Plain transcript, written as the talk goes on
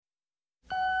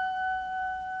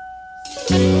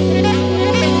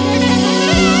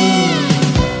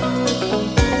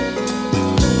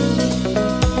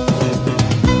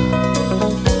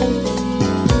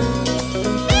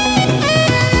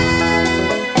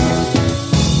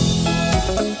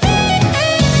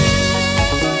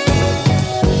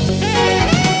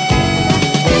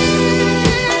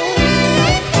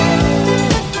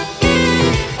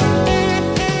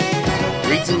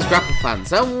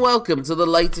fans, and welcome to the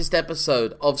latest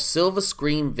episode of Silver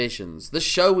Screen Visions, the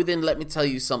show within Let Me Tell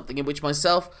You Something, in which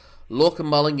myself, Lorcan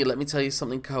Mulling, your Let Me Tell You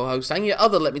Something co-host, and your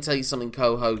other Let Me Tell You Something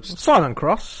co-host, Simon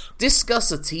Cross, discuss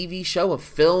a TV show, a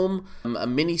film, a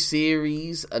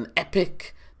mini-series, an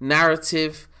epic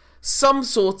narrative, some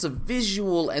sort of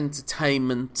visual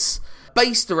entertainment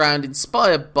based around,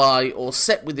 inspired by, or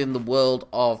set within the world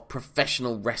of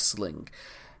professional wrestling.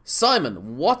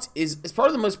 Simon, what is it's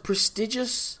probably the most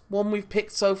prestigious one we've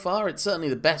picked so far. It's certainly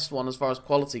the best one as far as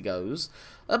quality goes,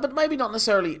 but maybe not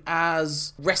necessarily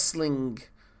as wrestling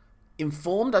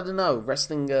informed. I don't know,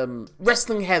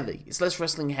 wrestling heavy. It's less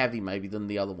wrestling heavy maybe than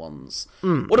the other ones.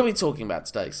 What are we talking about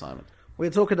today, Simon? We're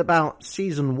talking about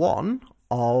season 1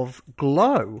 of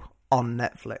Glow on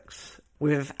Netflix,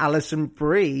 with Alison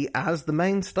Brie as the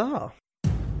main star.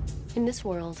 In this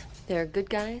world, there are good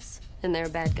guys and there are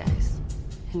bad guys.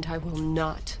 And I will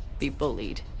not be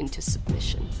bullied into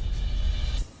submission.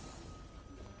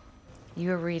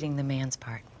 You were reading the man's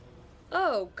part.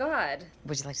 Oh, God.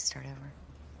 Would you like to start over?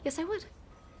 Yes, I would.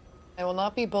 I will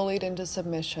not be bullied into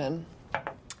submission.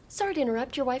 Sorry to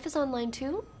interrupt. Your wife is online,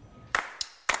 too?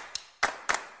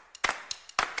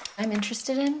 I'm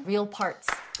interested in real parts.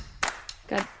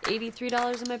 Got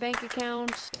 $83 in my bank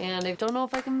account, and I don't know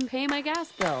if I can pay my gas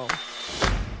bill.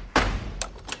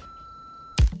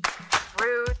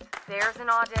 Ruth, there's an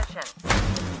audition.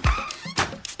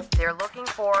 They're looking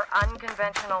for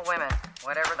unconventional women,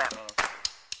 whatever that means.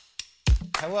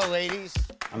 Hello, ladies.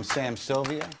 I'm Sam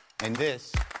Sylvia, and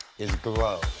this is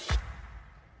Glow.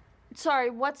 Sorry,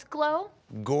 what's Glow?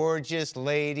 Gorgeous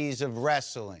ladies of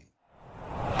wrestling.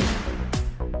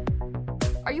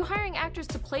 Are you hiring actors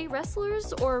to play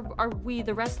wrestlers, or are we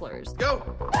the wrestlers?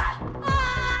 Go!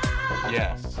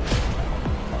 Yes.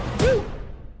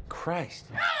 Christ.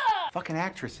 Fucking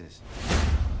actresses.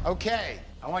 Okay,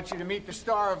 I want you to meet the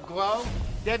star of Glow,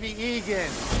 Debbie Egan.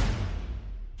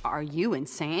 Are you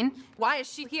insane? Why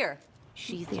is she here?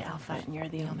 She's the alpha and you're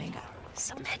the omega.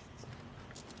 Submit.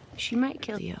 She might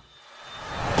kill you.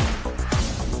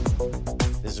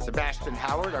 This is Sebastian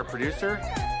Howard, our producer.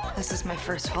 This is my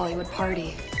first Hollywood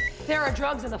party. There are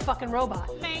drugs in the fucking robot.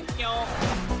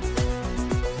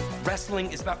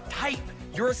 Wrestling is about type.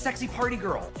 You're a sexy party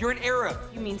girl. You're an Arab.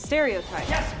 You mean stereotype?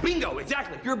 Yes, bingo,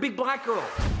 exactly. You're a big black girl.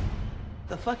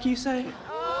 The fuck you say?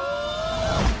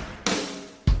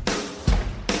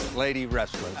 Lady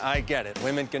wrestling. I get it.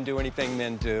 Women can do anything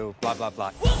men do, blah, blah,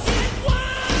 blah.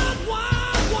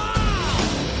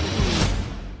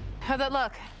 How'd that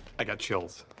look? I got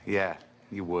chills. Yeah,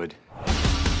 you would.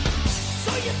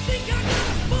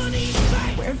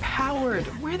 We're empowered.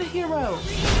 We're the heroes.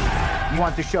 You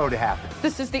want the show to happen.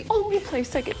 This is the only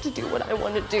place I get to do what I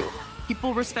want to do.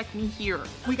 People respect me here.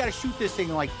 We gotta shoot this thing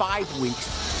in like 5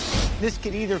 weeks. This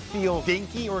could either feel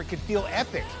dinky or it could feel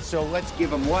epic. So let's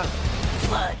give them what?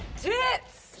 Blood.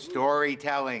 Tits!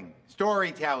 Storytelling.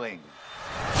 Storytelling.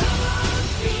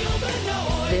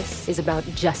 This is about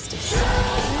justice.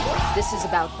 This is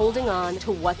about holding on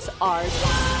to what's ours.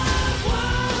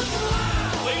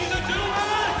 Ladies and gentlemen,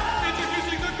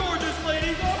 introducing the gorgeous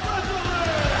ladies of wrestling!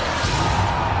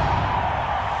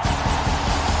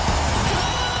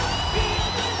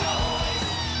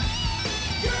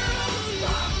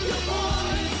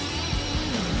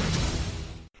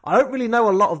 I don't really know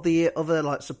a lot of the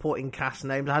other supporting cast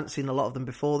names. I hadn't seen a lot of them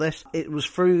before this. It was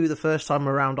through the first time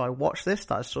around I watched this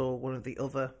that I saw one of the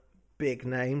other big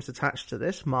names attached to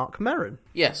this, Marc Maron.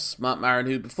 Yes, Marc Maron,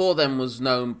 who before then was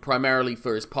known primarily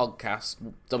for his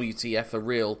podcast, WTF, a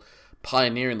real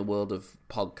pioneer in the world of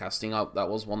podcasting. That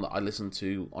was one that I listened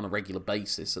to on a regular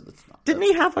basis at the time. Didn't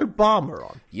he have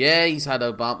Obama on? Yeah, he's had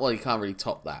Obama. Well, you can't really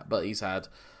top that, but he's had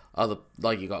other,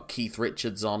 you got Keith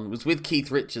Richards on. It was with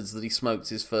Keith Richards that he smoked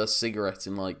his first cigarette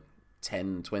in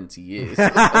 10, 20 years.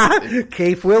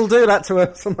 Keith will do that to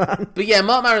us, man. But yeah,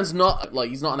 Marc Maron's not,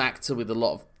 he's not an actor with a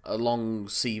long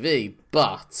CV,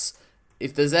 but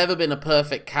if there's ever been a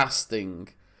perfect casting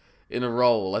in a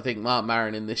role, I think Marc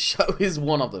Maron in this show is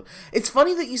one of them. It's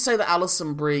funny that you say that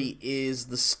Alison Brie is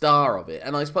the star of it,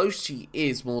 and I suppose she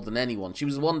is more than anyone. She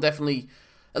was the one definitely,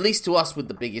 at least to us, with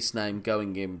the biggest name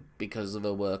going in because of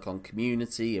her work on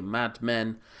Community and Mad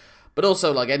Men. But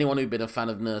also, anyone who'd been a fan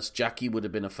of Nurse Jackie would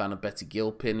have been a fan of Betty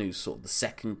Gilpin, who's sort of the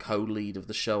second co-lead of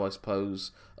the show, I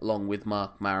suppose, along with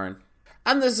Marc Maron.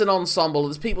 And there's an ensemble.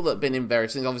 There's people that have been in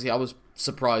various things. Obviously, I was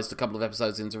surprised a couple of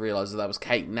episodes in to realise that was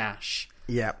Kate Nash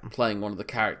playing one of the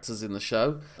characters in the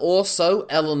show. Also,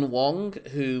 Ellen Wong,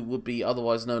 who would be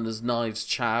otherwise known as Knives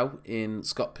Chow in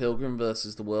Scott Pilgrim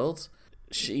vs. the World.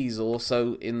 She's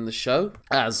also in the show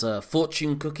as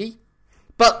Fortune Cookie.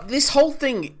 But this whole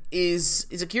thing is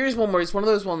a curious one where it's one of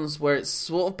those ones where it's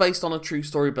sort of based on a true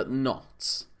story, but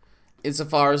not.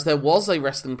 Insofar as there was a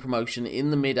wrestling promotion in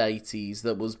the mid-80s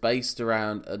that was based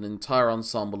around an entire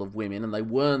ensemble of women, and they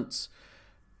weren't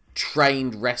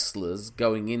trained wrestlers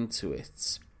going into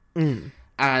it.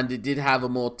 And it did have a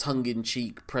more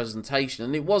tongue-in-cheek presentation,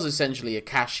 and it was essentially a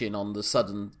cash-in on the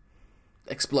sudden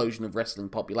explosion of wrestling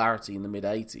popularity in the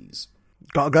mid-80s.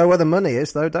 Gotta go where the money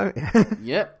is, though, don't you?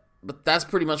 Yep. But that's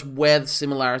pretty much where the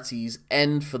similarities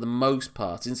end for the most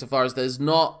part, insofar as there's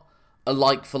not a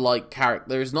like-for-like character.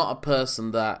 There is not a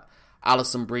person that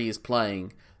Alison Brie is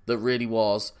playing that really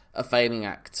was a failing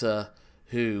actor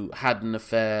who had an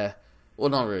affair, well,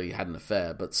 not really had an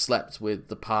affair, but slept with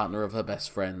the partner of her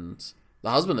best friend, the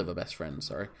husband of her best friend,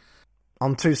 sorry.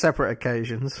 On 2 separate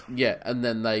occasions. Yeah, and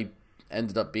then they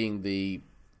ended up being the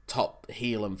top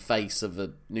heel and face of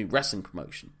a new wrestling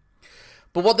promotion.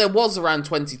 But what there was around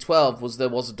 2012 was there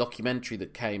was a documentary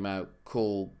that came out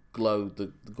called Glow,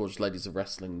 the Gorgeous Ladies of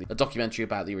Wrestling, a documentary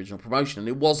about the original promotion, and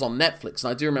it was on Netflix,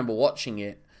 and I do remember watching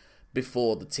it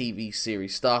before the TV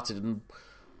series started, and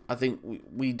I think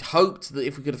we'd hoped that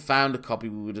if we could have found a copy,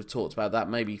 we would have talked about that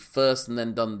maybe first and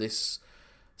then done this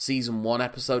season 1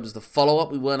 episode as the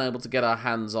follow-up. We weren't able to get our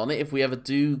hands on it. If we ever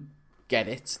do get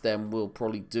it, then we'll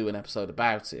probably do an episode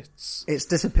about it. It's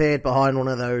disappeared behind one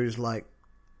of those, like,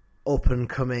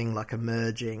 up-and-coming, like,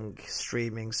 emerging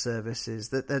streaming services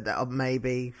that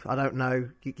maybe, I don't know,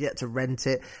 you get to rent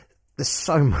it. There's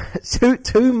so much,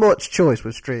 too much choice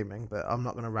with streaming, but I'm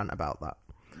not going to rant about that.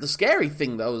 The scary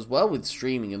thing, though, as well with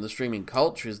streaming and the streaming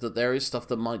culture is that there is stuff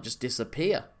that might just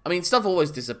disappear. I mean, stuff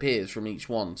always disappears from each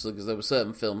one, because there were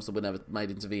certain films that were never made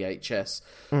into VHS,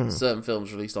 certain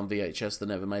films released on VHS that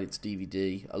never made it to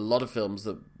DVD, a lot of films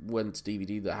that went to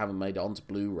DVD that haven't made it onto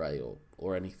Blu-ray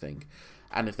or anything.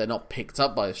 And if they're not picked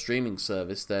up by a streaming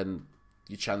service, then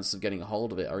your chances of getting a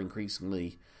hold of it are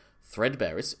increasingly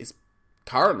threadbare. It's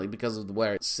currently, because of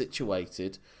where it's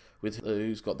situated, with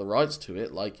who's got the rights to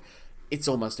it, like, it's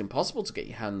almost impossible to get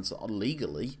your hands on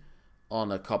legally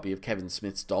on a copy of Kevin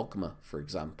Smith's Dogma, for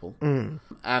example.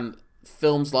 And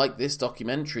films like this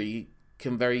documentary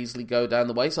can very easily go down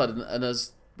the wayside. And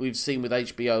as we've seen with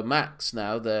HBO Max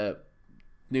now, their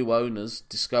new owners,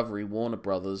 Discovery, Warner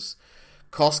Brothers,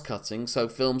 cost-cutting, so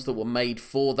films that were made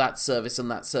for that service and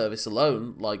that service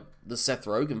alone, like the Seth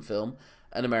Rogen film,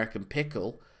 An American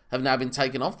Pickle, have now been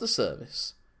taken off the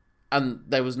service. And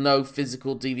there was no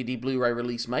physical DVD Blu-ray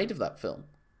release made of that film.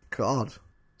 God.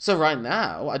 So right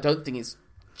now, I don't think it's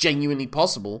genuinely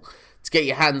possible to get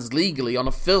your hands legally on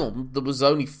a film that was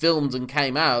only filmed and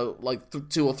came out like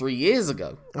 2 or 3 years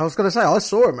ago. I was going to say, I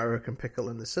saw American Pickle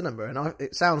in the cinema, and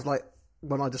it sounds like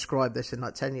when I describe this in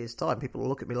like 10 years' time, people will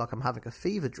look at me like I'm having a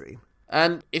fever dream.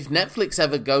 And if Netflix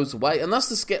ever goes away, and that's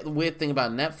the weird thing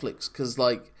about Netflix, because,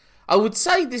 like, I would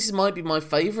say this might be my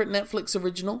favourite Netflix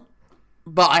original,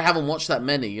 but I haven't watched that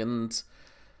many, and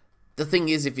the thing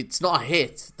is, if it's not a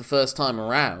hit the first time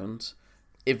around,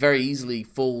 it very easily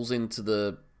falls into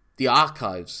the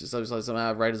archives. It's like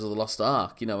somehow Raiders of the Lost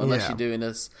Ark, unless you're doing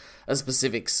a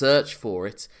specific search for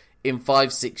it. In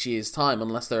 5-6 years' time,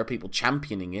 unless there are people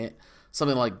championing it,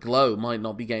 something like Glow might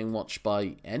not be getting watched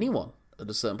by anyone at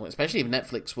a certain point, especially if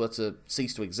Netflix were to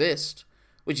cease to exist,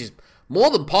 which is more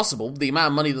than possible. The amount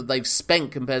of money that they've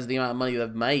spent compared to the amount of money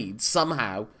they've made,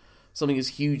 somehow something as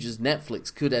huge as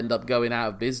Netflix could end up going out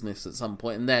of business at some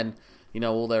point, and then,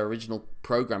 all their original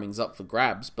programming's up for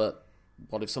grabs, but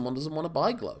what if someone doesn't want to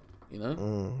buy Glow,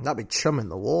 That'd be chum in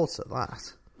the water,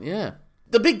 that. Yeah.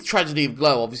 The big tragedy of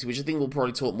Glow, obviously, which I think we'll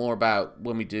probably talk more about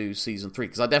when we do Season 3,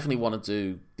 because I definitely want to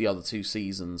do the other 2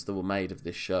 seasons that were made of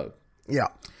this show. Yeah.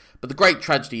 But the great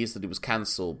tragedy is that it was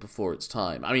cancelled before its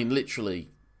time. I mean, literally,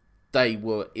 they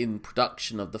were in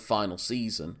production of the final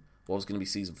season, what was going to be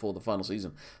Season 4, the final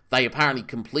season. They apparently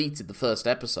completed the first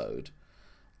episode,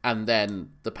 and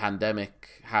then the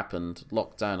pandemic happened,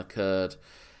 lockdown occurred,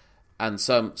 and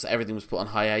so everything was put on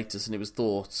hiatus, and it was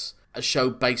thought a show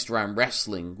based around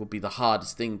wrestling would be the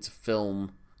hardest thing to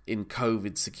film in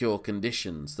COVID-secure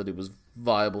conditions, that it was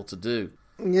viable to do.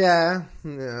 Yeah.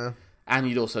 And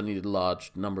you'd also need a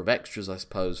large number of extras, I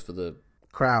suppose, for the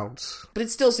crowds. But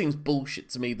it still seems bullshit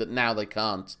to me that now they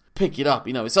can't pick it up.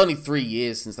 It's only 3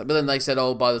 years since that. But then they said,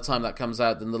 by the time that comes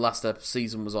out, then the last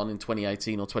season was on in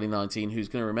 2018 or 2019. Who's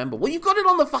going to remember? Well, you've got it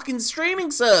on the fucking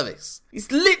streaming service. It's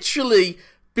literally,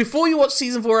 before you watch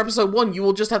Season 4, Episode 1, you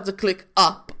will just have to click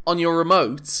up on your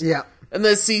remote. Yeah. And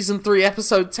there's Season 3,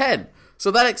 Episode 10. So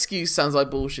that excuse sounds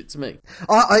like bullshit to me.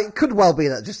 It could well be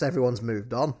that just everyone's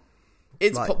moved on.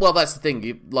 It's well, that's the thing.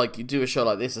 You do a show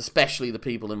like this, especially the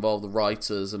people involved, the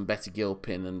writers and Betty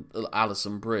Gilpin and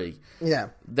Alison Brie. Yeah,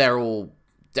 they're all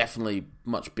definitely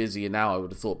much busier now, I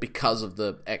would have thought, because of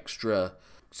the extra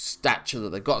stature that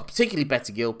they've got. Particularly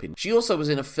Betty Gilpin. She also was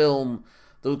in a film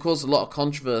that caused a lot of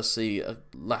controversy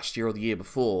last year or the year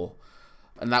before,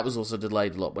 and that was also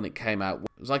delayed a lot when it came out.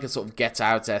 It was like a sort of Get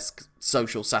Out-esque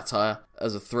social satire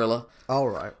as a thriller. All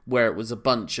right. Where it was a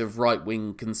bunch of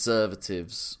right-wing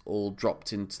conservatives all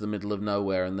dropped into the middle of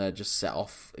nowhere and they're just set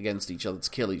off against each other to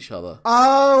kill each other.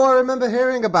 Oh, I remember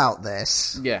hearing about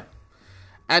this. Yeah.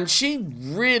 And she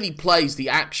really plays the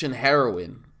action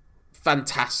heroine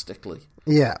fantastically.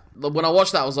 Yeah. When I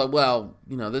watched that, I was like, well,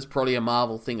 there's probably a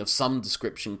Marvel thing of some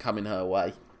description coming her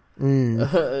way.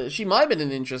 She might have been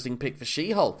an interesting pick for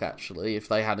She-Hulk, actually, if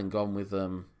they hadn't gone with...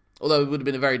 although it would have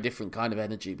been a very different kind of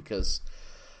energy, because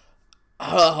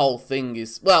her whole thing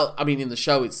is... Well, I mean, in the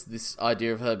show, it's this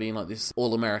idea of her being like this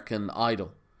all-American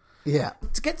idol. Yeah.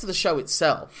 To get to the show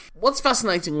itself, what's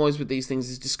fascinating always with these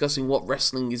things is discussing what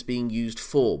wrestling is being used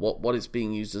for, what it's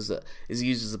being used as. Is it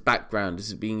used as a background?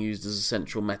 Is it being used as a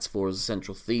central metaphor, as a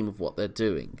central theme of what they're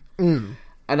doing?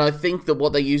 And I think that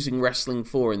what they're using wrestling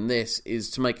for in this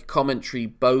is to make a commentary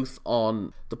both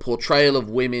on the portrayal of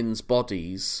women's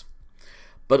bodies,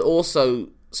 but also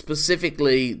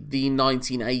specifically the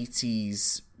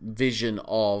 1980s vision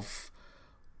of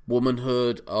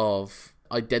womanhood, of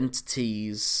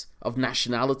identities, of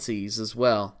nationalities as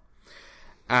well.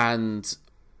 And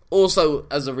also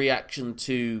as a reaction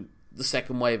to the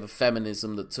second wave of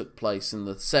feminism that took place in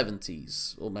the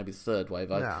 70s, or maybe the third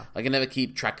wave. I can never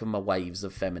keep track of my waves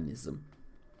of feminism.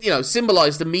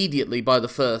 Symbolised immediately by the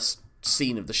first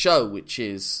scene of the show, which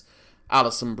is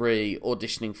Alison Brie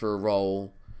auditioning for a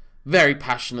role, very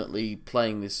passionately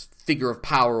playing this figure of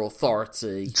power,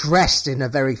 authority. Dressed in a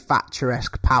very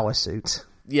Thatcher-esque power suit.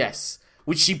 Yes,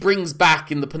 which she brings back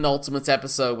in the penultimate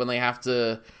episode when they have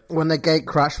to... When they gate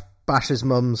crash Bash's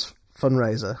mum's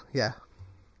fundraiser, yeah.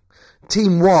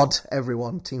 Team WAD,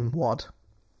 everyone. Team WAD.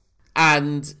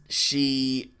 And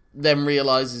she then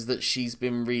realises that she's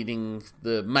been reading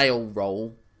the male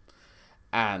role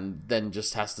and then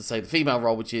just has to say the female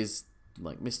role, which is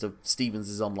like Mr. Stevens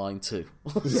is online too.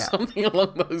 Yeah. Something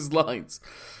along those lines.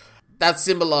 That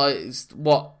symbolised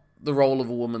what the role of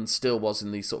a woman still was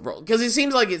in these sort of roles. Because it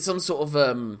seems like it's some sort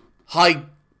of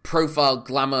high-profile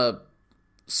glamour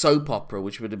soap opera,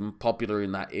 which would have been popular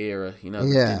in that era,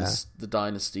 the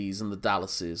Dynasties and the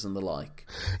Dallases and the like.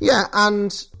 Yeah,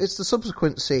 and it's the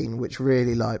subsequent scene which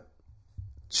really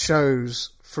shows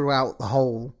throughout the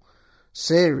whole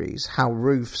series how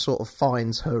Ruth sort of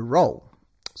finds her role,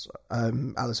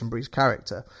 Alison Brie's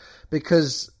character,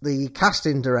 because the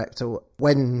casting director,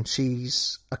 when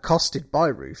she's accosted by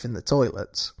Ruth in the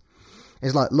toilets,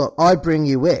 is like, look, I bring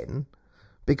you in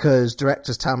because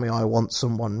directors tell me I want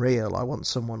someone real, I want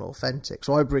someone authentic.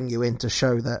 So I bring you in to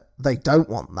show that they don't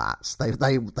want that.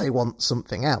 They want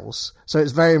something else. So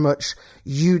it's very much,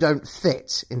 you don't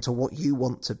fit into what you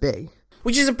want to be.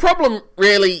 Which is a problem,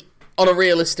 really, on a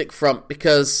realistic front,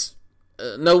 because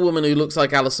no woman who looks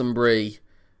like Alison Brie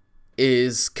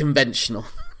is conventional,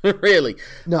 really.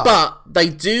 No. But they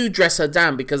do dress her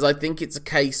down, because I think it's a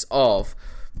case of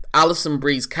Alison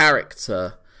Brie's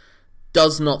character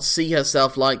does not see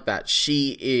herself like that.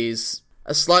 She is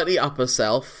a slightly upper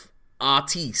self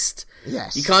artiste.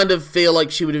 Yes. You kind of feel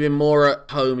like she would have been more at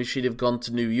home if she'd have gone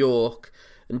to New York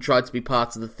and tried to be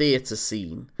part of the theatre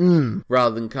scene,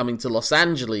 rather than coming to Los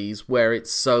Angeles, where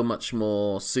it's so much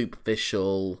more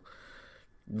superficial,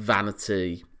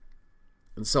 vanity,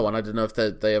 and so on. I don't know if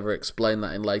they ever explain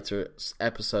that in later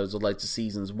episodes or later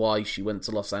seasons, why she went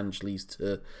to Los Angeles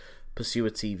to pursue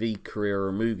a TV career or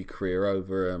a movie career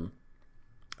over...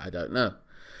 I don't know.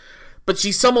 But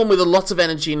she's someone with a lot of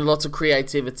energy and a lot of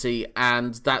creativity,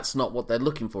 and that's not what they're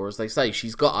looking for, as they say.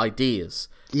 She's got ideas.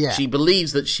 Yeah. She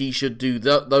believes that she should do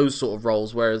those sort of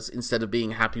roles, whereas instead of being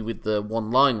happy with the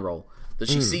one-line role, that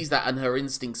she sees that, and her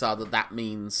instincts are that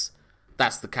means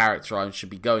that's the character I should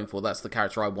be going for, that's the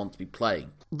character I want to be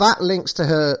playing. That links to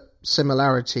her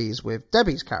similarities with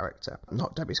Debbie's character.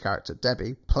 Not Debbie's character,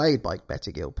 Debbie, played by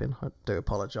Betty Gilpin. I do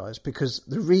apologise, because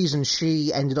the reason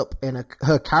she ended up in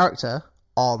her character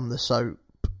on the soap,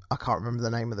 I can't remember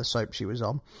the name of the soap she was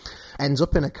on, ends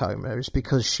up in a coma, is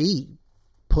because she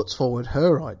puts forward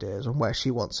her ideas on where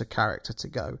she wants a character to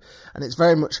go. And it's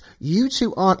very much, you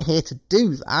two aren't here to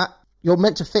do that. You're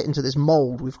meant to fit into this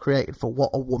mould we've created for what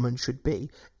a woman should be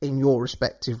in your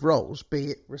respective roles,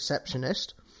 be it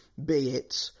receptionist, be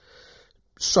it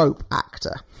soap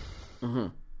actor. Mm-hmm.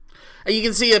 And you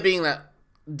can see her being that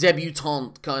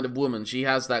debutante kind of woman. She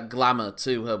has that glamour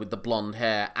to her with the blonde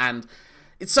hair, and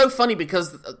it's so funny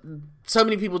because so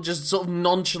many people just sort of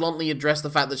nonchalantly address the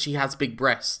fact that she has big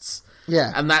breasts.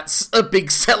 Yeah. And that's a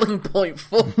big selling point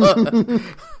for her.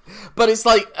 But it's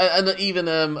like, and even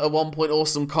at one point,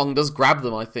 Awesome Kong does grab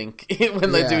them, I think,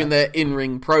 when they're doing their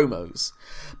in-ring promos.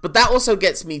 But that also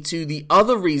gets me to the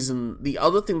other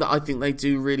thing that I think they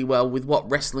do really well with what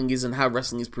wrestling is and how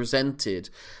wrestling is presented,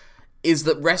 is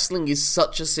that wrestling is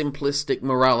such a simplistic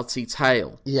morality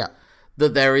tale. Yeah.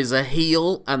 That there is a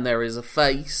heel and there is a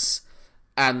face,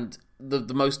 and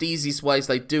the most easiest ways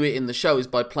they do it in the show is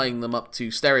by playing them up to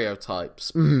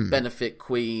stereotypes. Benefit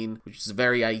Queen, which is a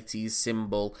very 80s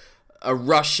symbol, a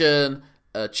Russian,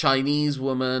 a Chinese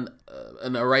woman,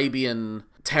 an Arabian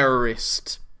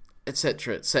terrorist,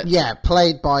 etc., etc. Yeah,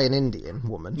 played by an Indian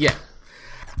woman. Yeah.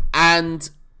 And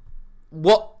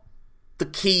what the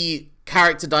key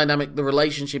character dynamic, the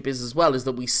relationship is as well, is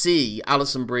that we see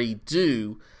Alison Brie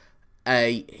do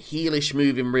a heelish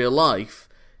move in real life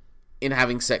in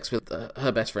having sex with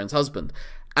her best friend's husband.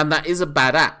 And that is a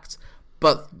bad act.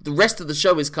 But the rest of the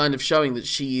show is kind of showing that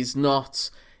she is not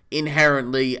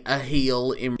inherently a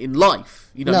heel in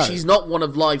life. You know, No. She's not one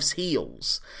of life's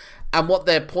heels. And what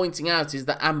they're pointing out is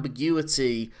the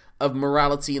ambiguity of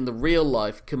morality in the real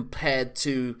life compared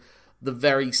to the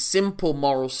very simple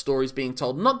moral stories being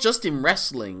told, not just in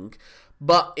wrestling,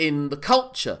 but in the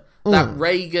culture. That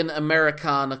Reagan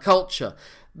Americana culture.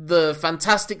 The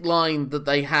fantastic line that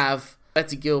they have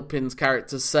Betty Gilpin's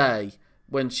character say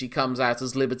when she comes out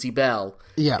as Liberty Bell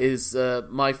is,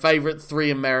 my favourite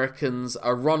 3 Americans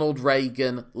are Ronald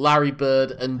Reagan, Larry Bird,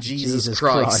 and Jesus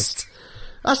Christ.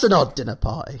 That's an odd dinner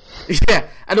party. Yeah,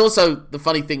 and also the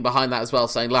funny thing behind that as well,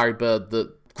 saying Larry Bird,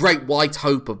 the great white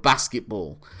hope of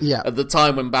basketball. Yeah. At the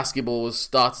time when basketball was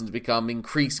starting to become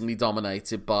increasingly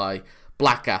dominated by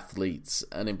black athletes,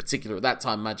 and in particular at that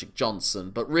time Magic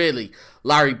Johnson. But really,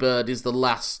 Larry Bird is the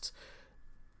last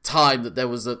time that there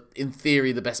was, in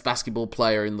theory, the best basketball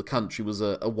player in the country was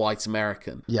a white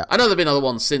American. Yeah. I know there have been other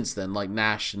ones since then, like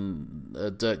Nash and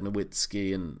Dirk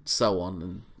Nowitzki and so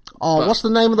on. What's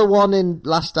the name of the one in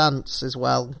Last Dance as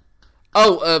well?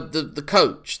 The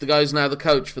coach. The guy who's now the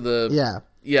coach for the... Yeah.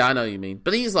 Yeah, I know what you mean.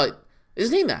 But he's like...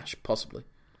 Isn't he Nash, possibly?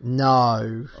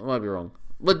 No. I might be wrong.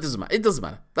 But it doesn't matter. It doesn't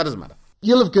matter. That doesn't matter.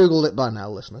 You'll have Googled it by now,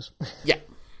 listeners. Yeah.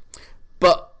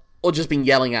 But... Or just been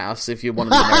yelling at us if you're one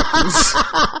of the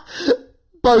Americans.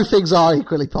 Both things are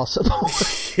equally possible.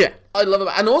 Yeah. I love it.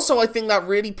 And also, I think that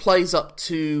really plays up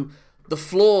to the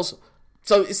flaws.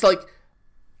 So, it's like...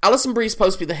 Alison Brie is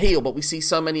supposed to be the heel, but we see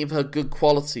so many of her good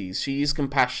qualities. She is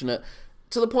compassionate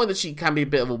to the point that she can be a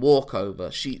bit of a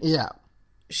walkover. She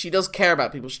does care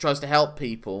about people. She tries to help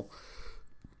people.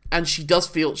 And she does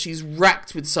feel she's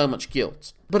racked with so much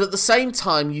guilt. But at the same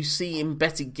time, you see in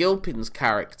Betty Gilpin's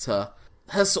character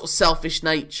her sort of selfish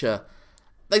nature.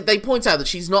 They point out that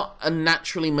she's not a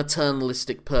naturally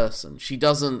maternalistic person. She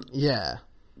doesn't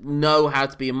know how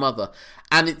to be a mother.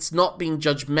 And it's not being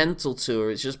judgmental to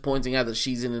her. It's just pointing out that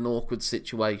she's in an awkward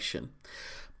situation.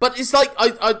 But it's like,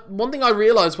 one thing I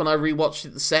realised when I rewatched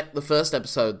it the first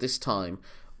episode this time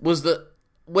was that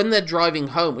when they're driving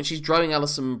home, when she's driving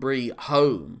Alison Brie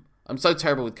home, I'm so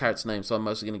terrible with character names, so I'm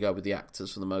mostly going to go with the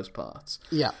actors for the most part.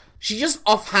 Yeah. She just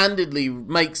offhandedly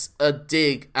makes a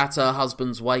dig at her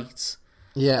husband's weight.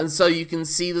 Yeah. And so you can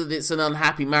see that it's an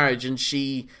unhappy marriage, and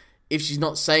if she's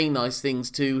not saying nice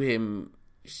things to him,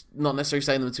 not necessarily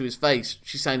saying them to his face,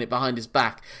 she's saying it behind his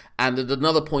back. And at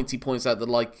another point, he points out that,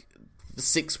 like, the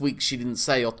 6 weeks she didn't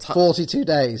say or touch... 42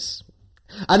 days.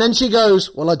 And then she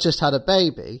goes, well, I just had a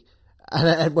baby.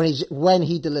 And when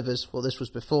he delivers, well, this was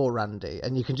before Randy.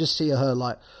 And you can just see her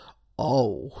like,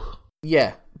 oh.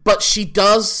 Yeah. But she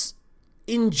does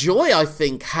enjoy, I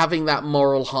think, having that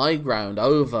moral high ground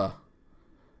over...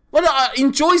 Well,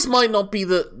 enjoys might not be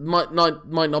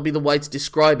the way to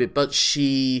describe it, but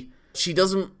she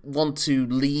doesn't want to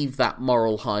leave that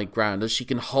moral high ground, as she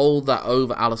can hold that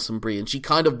over Alison Brie, and she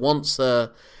kind of wants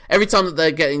her... Every time that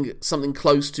they're getting something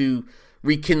close to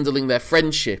rekindling their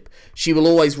friendship, she will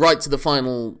always, right to the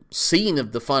final scene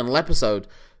of the final episode,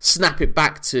 snap it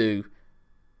back to,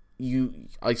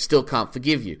 I still can't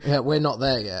forgive you. Yeah, we're not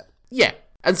there yet. Yeah.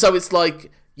 And so it's like,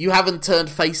 you haven't turned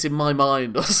face in my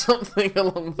mind, or something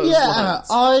along those lines.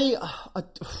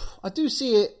 I do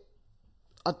see it.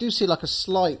 I do see like a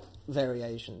slight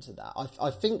variation to that. I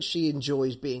think she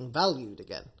enjoys being valued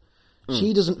again.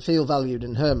 She doesn't feel valued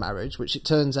in her marriage, which it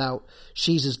turns out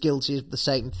she's as guilty of the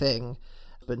same thing,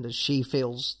 but as she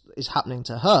feels is happening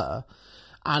to her.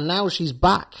 And now she's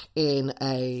back in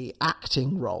a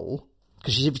acting role,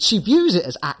 because she views it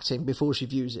as acting before she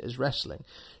views it as wrestling.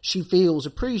 She feels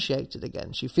appreciated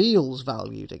again. She feels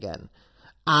valued again.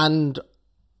 And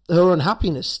her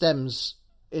unhappiness stems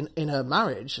in her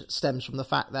marriage stems from the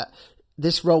fact that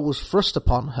this role was thrust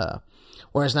upon her,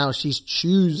 whereas now she's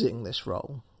choosing this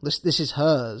role. This is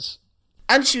hers.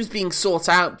 And she was being sought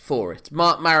out for it.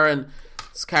 Marc Maron's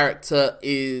character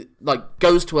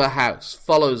goes to her house,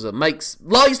 follows her,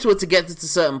 lies to her to get her to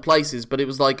certain places, but it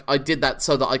was like, I did that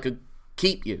so that I could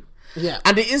keep you. Yeah.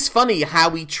 And it is funny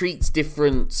how he treats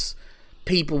different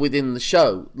people within the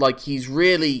show. Like, he's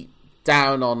really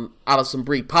down on Alison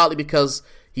Brie, partly because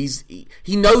he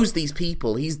knows these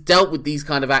people. He's dealt with these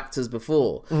kind of actors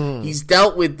before. He's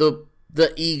dealt with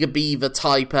the eager beaver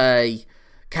type A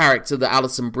character that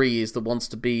Alison Brie is, that wants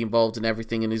to be involved in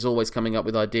everything and is always coming up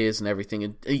with ideas and everything,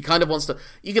 and he kind of wants to...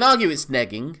 You can argue it's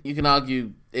negging, you can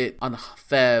argue it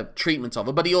unfair treatment of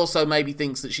her, but he also maybe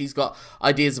thinks that she's got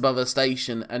ideas above her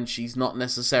station and she's not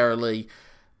necessarily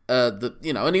and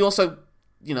he also,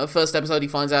 first episode he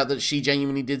finds out that she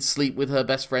genuinely did sleep with her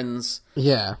best friend's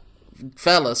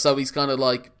fella, so he's kind of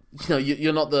like,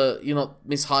 you're not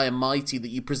Miss High and Mighty that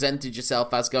you presented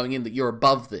yourself as going in, that you're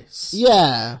above this.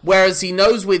 Yeah. Whereas he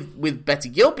knows with Betty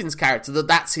Gilpin's character that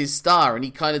that's his star, and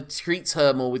he kind of treats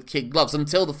her more with kid gloves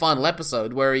until the final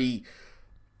episode where he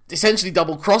essentially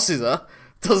double crosses her,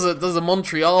 does a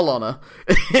Montreal on her.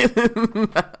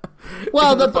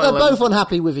 Well, they're both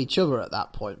unhappy with each other at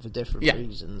that point for different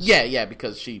reasons. Yeah,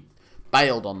 because she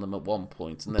bailed on them at one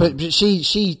point, and then... but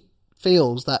she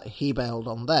feels that he bailed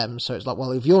on them, so it's like,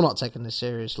 well, if you're not taking this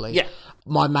seriously,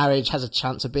 my marriage has a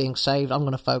chance of being saved, I'm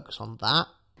going to focus on that.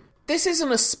 This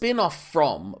isn't a spin-off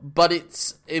from, but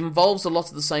it involves a lot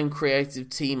of the same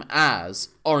creative team as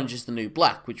Orange is the New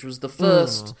Black, which was the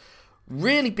first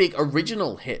really big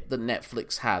original hit that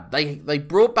Netflix had. They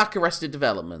brought back Arrested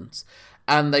Development,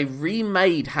 and they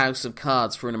remade House of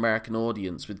Cards for an American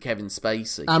audience with Kevin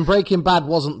Spacey. And Breaking Bad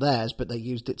wasn't theirs, but they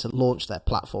used it to launch their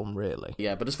platform, really.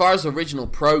 Yeah, but as far as original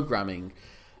programming,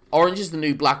 Orange is the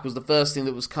New Black was the first thing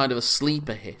that was kind of a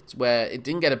sleeper hit, where it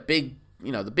didn't get a big,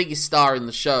 the biggest star in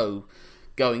the show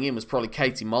going in was probably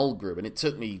Katie Mulgrew, and it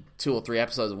took me 2 or 3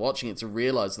 episodes of watching it to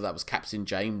realise that was Captain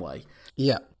Janeway.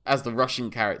 Yeah. As the Russian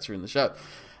character in the show.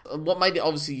 And what made it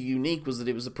obviously unique was that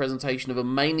it was a presentation of a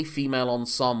mainly female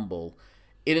ensemble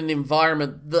in an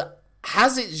environment that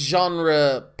has its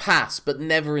genre past, but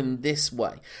never in this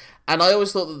way. And I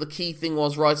always thought that the key thing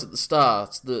was right at the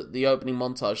start, the opening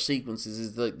montage sequences,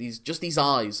 is that these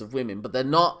eyes of women, but they're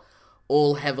not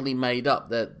all heavily made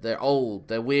up. They're old,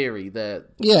 they're weary, they're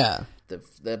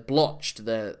blotched,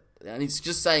 and it's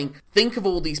just saying, think of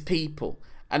all these people.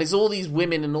 And it's all these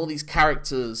women and all these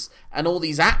characters and all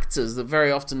these actors that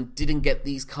very often didn't get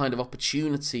these kind of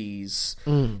opportunities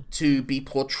to be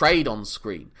portrayed on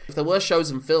screen. If there were shows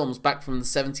and films back from the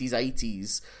 70s,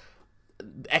 80s,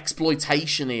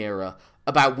 exploitation era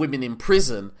about women in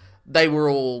prison, they were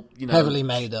all, heavily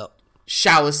made up.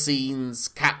 Shower scenes,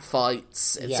 cat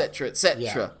fights, etc.,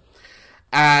 etc.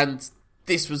 And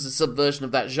this was a subversion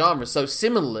of that genre. So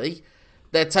similarly,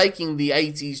 they're taking the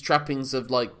 80s trappings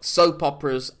of like soap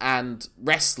operas and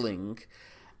wrestling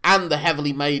and the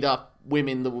heavily made up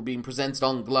women that were being presented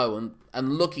on Glow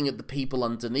and looking at the people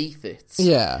underneath it.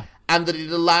 Yeah. And that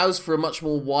it allows for a much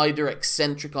more wider,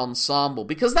 eccentric ensemble.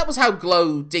 Because that was how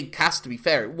Glow did cast, to be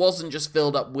fair. It wasn't just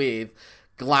filled up with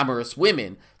glamorous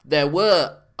women. There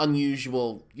were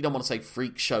unusual, you don't want to say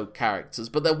freak show characters,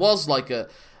 but there was like a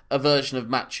version of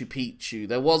Machu Picchu.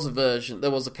 There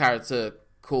was a character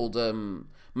called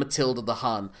Matilda the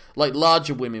Hun. Like,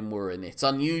 larger women were in it,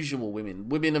 unusual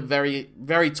women of very,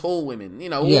 very tall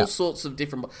women, all sorts of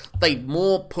different... They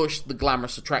more pushed the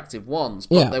glamorous, attractive ones,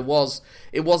 but it was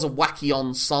a wacky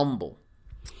ensemble.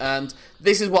 And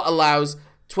this is what allows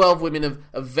 12 women of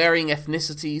varying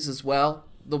ethnicities as well,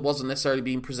 that wasn't necessarily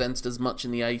being presented as much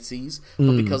in the 80s,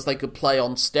 but because they could play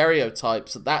on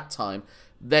stereotypes at that time,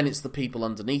 then it's the people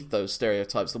underneath those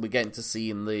stereotypes that we're getting to see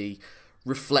in the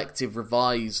reflective,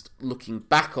 revised, looking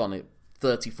back on it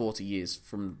 30, 40 years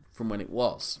from when it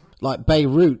was. Like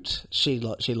Beirut, she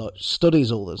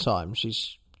studies all the time.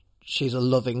 She's a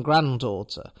loving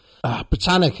granddaughter.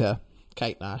 Britannica,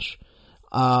 Kate Nash,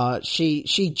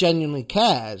 she genuinely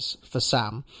cares for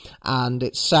Sam, and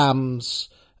it's Sam's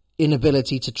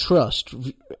inability to trust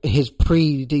his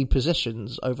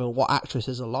predispositions over what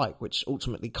actresses are like, which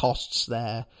ultimately costs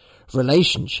their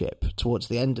relationship towards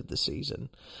the end of the season.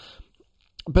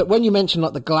 But when you mention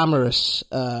like the glamorous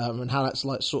and how that's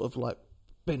like sort of like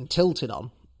been tilted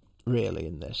on, really,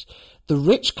 in this, the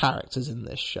rich characters in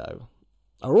this show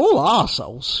are all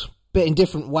arseholes, but in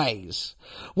different ways.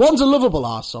 One's a lovable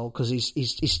arsehole because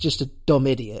he's just a dumb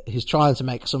idiot who's trying to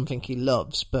make something he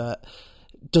loves, but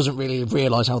doesn't really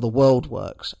realise how the world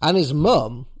works. And his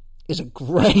mum is a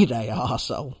grade A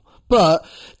arsehole, but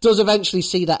does eventually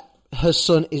see that her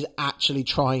son is actually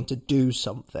trying to do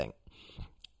something,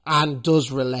 and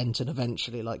does relent and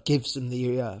eventually gives them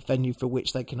the venue for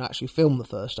which they can actually film the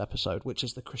first episode, which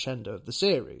is the crescendo of the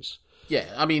series. Yeah,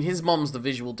 I mean, his mom's the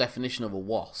visual definition of a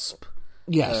wasp.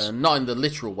 Yes. Not in the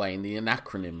literal way, in the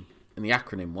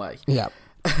acronym way. Yeah.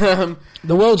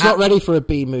 The world's not ready for a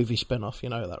B-movie spin-off, you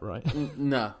know that, right?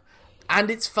 No. And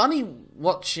it's funny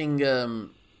watching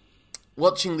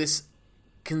this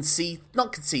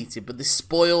not conceited, but this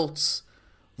spoilt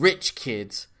rich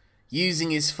kid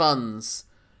using his funds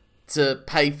to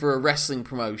pay for a wrestling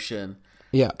promotion.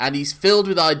 Yeah. And he's filled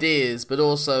with ideas, but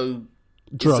also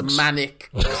drugs. Is a manic,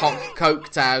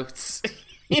 coked out,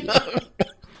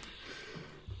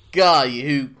 guy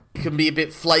who can be a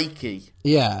bit flaky.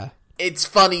 Yeah. It's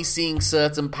funny seeing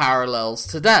certain parallels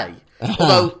today.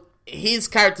 Although his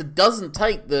character doesn't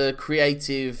take the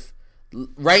creative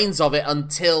reins of it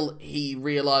until he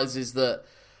realises that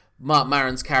Marc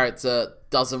Maron's character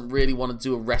doesn't really want to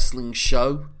do a wrestling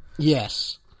show.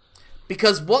 Yes.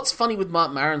 Because what's funny with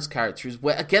Marc Maron's character is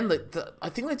where, again, I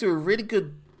think they do a really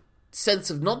good sense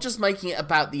of not just making it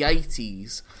about the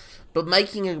 80s, but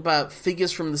making it about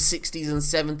figures from the 60s and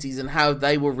 70s and how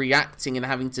they were reacting and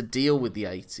having to deal with the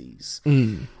 80s.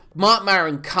 Marc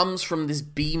Maron comes from this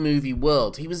B-movie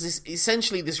world. He was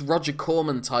essentially this Roger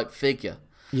Corman type figure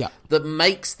that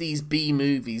makes these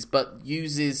B-movies, but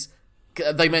uses...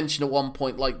 They mention at one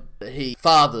point,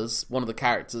 Fathers, one of the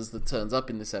characters that turns up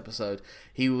in this episode,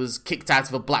 he was kicked out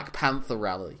of a Black Panther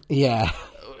rally. Yeah.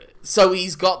 So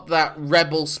he's got that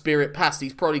rebel spirit past.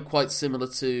 He's probably quite similar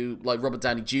to Robert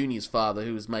Downey Jr.'s father,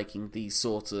 who was making these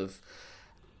sort of,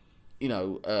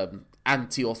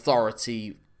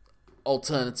 anti-authority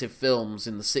alternative films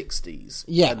in the 60s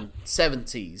and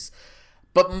 70s.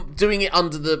 But doing it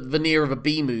under the veneer of a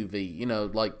B-movie,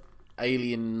 like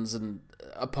Aliens and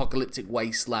Apocalyptic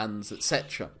Wastelands,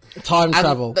 etc. Time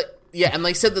travel. And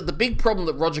they said that the big problem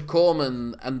that Roger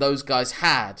Corman and those guys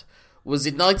had was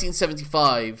in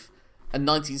 1975 and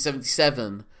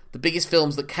 1977, the biggest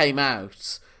films that came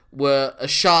out were a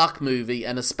shark movie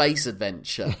and a space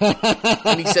adventure.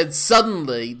 And he said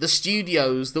suddenly the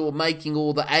studios that were making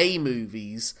all the A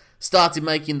movies started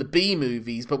making the B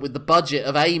movies, but with the budget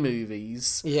of A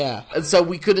movies. Yeah. And so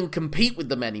we couldn't compete with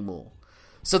them anymore.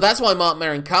 So that's why Marc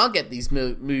Maron can't get these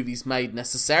movies made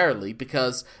necessarily,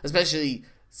 because especially...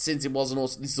 since this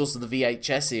is also the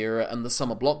VHS era and the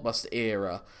summer blockbuster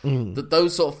era, that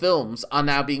those sort of films are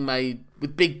now being made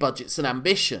with big budgets and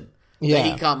ambition. Yeah.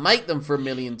 He can't make them for $1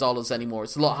 million anymore.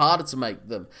 It's a lot harder to make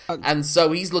them. And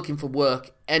so he's looking for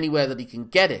work anywhere that he can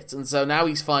get it. And so now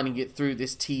he's finding it through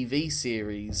this TV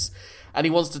series. And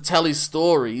he wants to tell his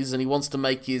stories, and he wants to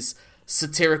make his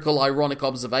satirical, ironic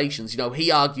observations.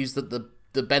 He argues that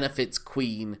the Benefits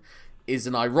Queen is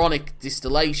an ironic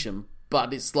distillation,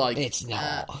 but it's it's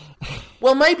not.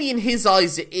 Well, maybe in his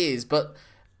eyes it is, but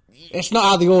it's not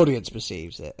how the audience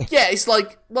perceives it. Yeah, it's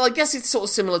I guess it's sort of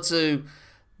similar to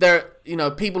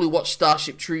people who watch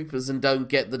Starship Troopers and don't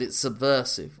get that it's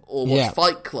subversive, or watch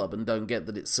Fight Club and don't get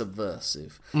that it's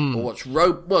subversive, or watch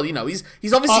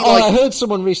he's obviously I heard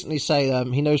someone recently say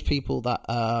he knows people that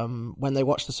when they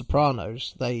watch The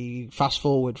Sopranos, they fast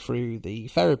forward through the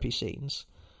therapy scenes.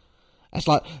 It's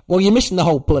well, you're missing the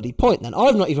whole bloody point then.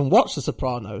 I've not even watched The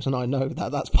Sopranos, and I know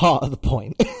that that's part of the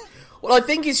point. Well, I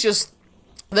think it's just...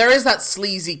 there is that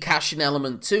sleazy cash-in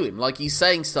element to him. He's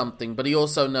saying something, but he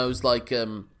also knows,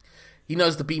 he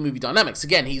knows the B-movie dynamics.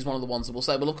 Again, he's one of the ones that will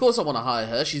say, well, of course I want to hire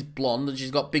her. She's blonde and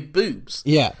she's got big boobs.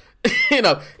 Yeah.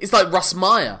 It's like Russ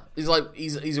Meyer.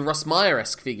 He's a Russ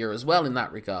Meyer-esque figure as well in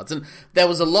that regard. And there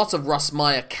was a lot of Russ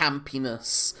Meyer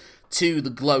campiness to the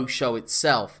Glow show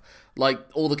itself.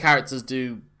 All the characters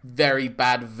do very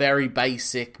bad, very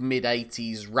basic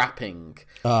mid-80s rapping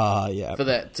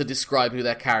to describe who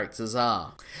their characters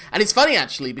are. And it's funny,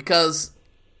 actually, because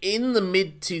in the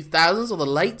mid-2000s, or the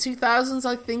late 2000s,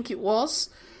 I think it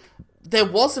was, there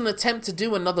was an attempt to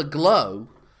do another Glow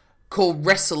called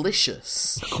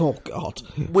Wrestlicious. Oh, God.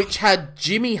 Which had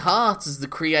Jimmy Hart as the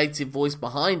creative voice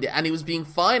behind it, and it was being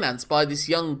financed by this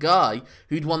young guy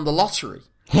who'd won the lottery.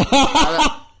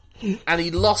 And he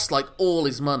lost, all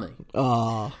his money.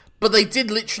 Oh. But they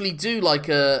did literally do,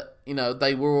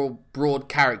 they were all broad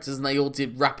characters, and they all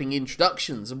did rapping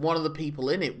introductions. And one of the people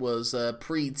in it was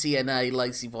pre-TNA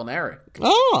Lacey Von Erich.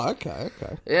 Oh, okay.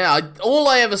 Yeah, all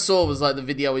I ever saw was, the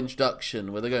video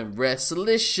introduction, where they're going,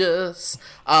 Wrestlicious,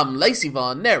 I'm Lacey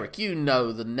Von Erich, you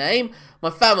know the name.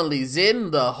 My family's in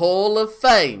the Hall of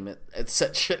Fame,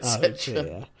 etc.,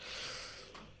 etc.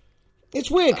 It's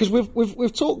weird because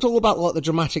we've talked all about like the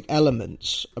dramatic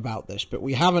elements about this, but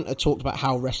we haven't talked about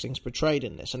how wrestling's portrayed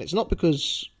in this, and it's not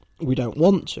because we don't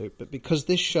want to, but because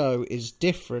this show is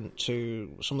different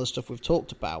to some of the stuff we've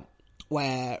talked about,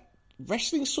 where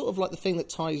wrestling's sort of like the thing that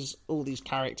ties all these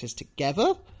characters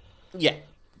together. Yeah.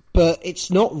 But it's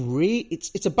not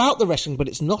it's about the wrestling, but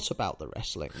it's not about the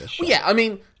wrestling, this show. Well, yeah, I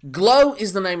mean, Glow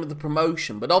is the name of the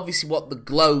promotion, but obviously what the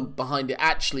glow behind it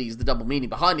actually is, the double meaning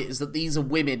behind it, is that these are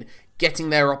women getting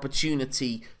their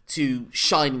opportunity to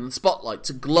shine in the spotlight,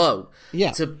 to glow,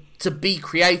 to be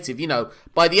creative. You know,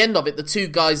 by the end of it, the two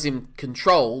guys in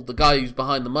control, the guy who's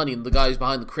behind the money and the guy who's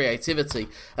behind the creativity,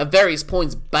 at various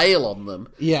points bail on them.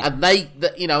 Yeah. And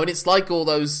and it's like all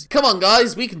those, come on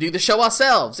guys, we can do the show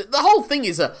ourselves. The whole thing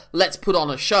is let's put on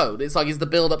a show. It's like, it's the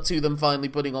build up to them finally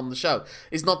putting on the show.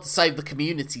 It's not to save the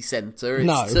community centre.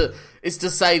 It's to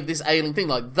save this ailing thing.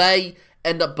 Like, they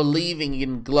end up believing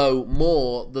in Glow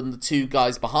more than the two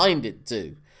guys behind it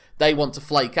do. They want to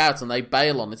flake out and they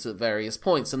bail on it at various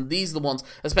points. And these are the ones,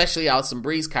 especially Alison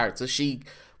Brie's character,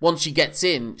 once she gets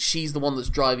in, she's the one that's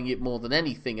driving it more than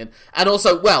anything. And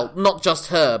also, well, not just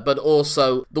her, but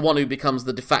also the one who becomes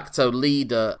the de facto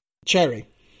leader.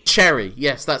 Cherry,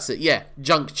 yes, that's it, yeah.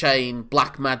 Junk Chain,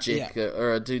 Black Magic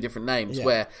are two different names,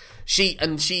 where she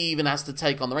even has to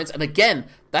take on the reins. And again,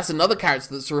 that's another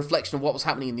character that's a reflection of what was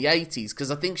happening in the 80s,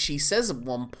 because I think she says at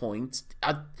one point,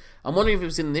 I'm wondering if it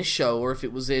was in this show or if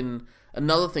it was in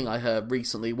another thing I heard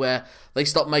recently, where they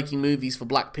stopped making movies for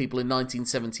black people in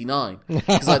 1979.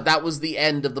 Because that was the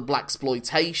end of the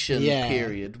blaxploitation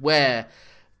period, where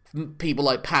people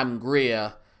like Pam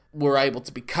Grier were able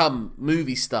to become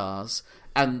movie stars.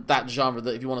 And that genre,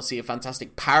 that if you want to see a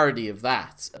fantastic parody of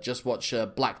that, just watch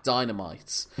Black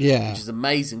Dynamite, which is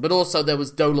amazing. But also there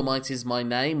was Dolomite Is My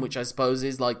Name, which I suppose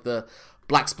is like the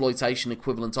blaxploitation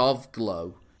equivalent of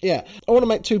Glow. Yeah, I want to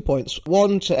make 2 points.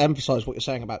 One, to emphasise what you're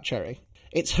saying about Cherry.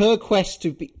 It's her quest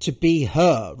to be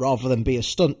her rather than be a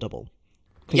stunt double.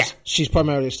 Because she's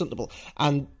primarily a stunt double.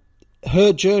 And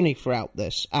her journey throughout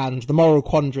this, and the moral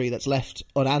quandary that's left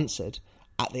unanswered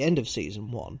at the end of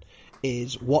season 1,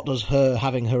 is what does her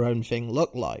having her own thing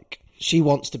look like? She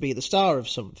wants to be the star of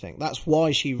something. That's why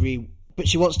but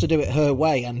she wants to do it her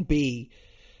way and be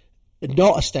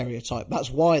not a stereotype.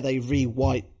 That's why they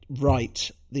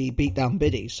rewrite the beatdown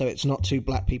biddies, so it's not two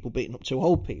black people beating up two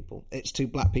old people. It's two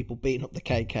black people beating up the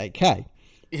KKK.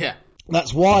 Yeah.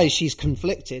 That's why she's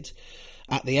conflicted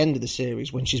at the end of the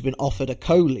series when she's been offered a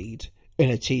co-lead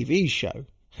in a TV show.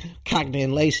 Cagney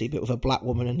and Lacey, but with a black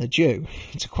woman and a Jew,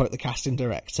 to quote the casting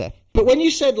director. But when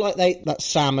you said like that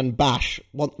Sam and Bash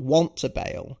want to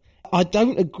bail, I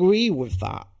don't agree with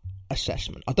that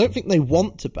assessment. I don't think they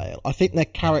want to bail. I think their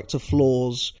character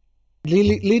flaws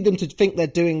lead them to think they're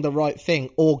doing the right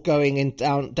thing or going in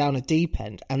down a deep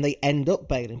end, and they end up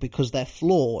bailing because they're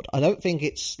flawed. I don't think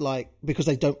it's like because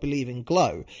they don't believe in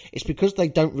Glow. It's because they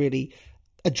don't really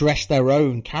address their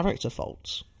own character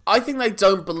faults. I think they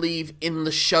don't believe in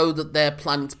the show that they're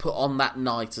planning to put on that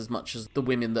night as much as the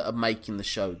women that are making the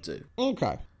show do.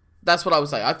 Okay. That's what I would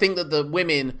say. I think that the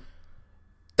women,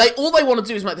 all they want to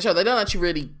do is make the show. They don't actually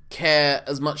really care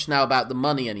as much now about the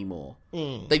money anymore.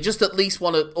 They just at least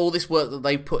want to, all this work that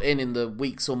they've put in the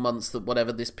weeks or months that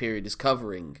whatever this period is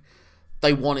covering,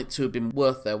 they want it to have been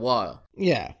worth their while.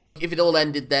 Yeah. If it all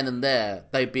ended then and there,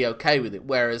 they'd be okay with it.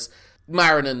 Whereas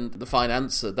Marin and the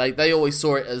Financer, they always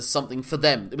saw it as something for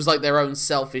them. It was like their own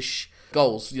selfish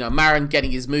goals. You know, Marin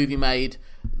getting his movie made,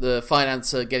 the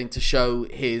Financer getting to show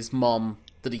his mom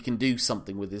that he can do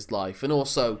something with his life, and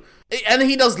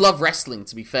he does love wrestling,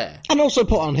 to be fair, and also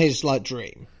put on his like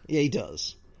dream. Yeah, he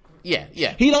does.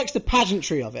 Yeah. He likes the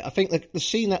pageantry of it. I think the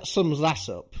scene that sums that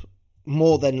up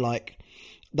more than like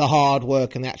the hard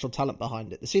work and the actual talent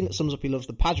behind it. The scene that sums up he loves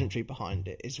the pageantry behind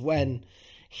it is when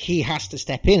he has to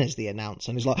step in as the announcer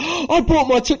and he's like, oh, I brought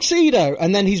my tuxedo,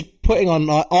 and then he's putting on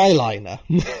like eyeliner,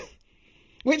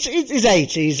 which is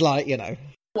 80s, like, you know.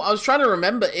 Well, I was trying to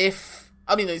remember if,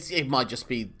 I mean, it might just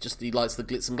be he likes the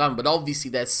glitz and glamour, but obviously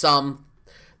there's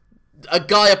a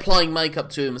guy applying makeup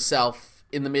to himself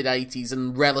in the mid-80s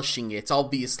and relishing it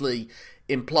obviously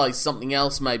implies something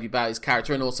else maybe about his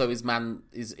character, and also his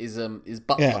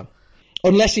butler. Yeah.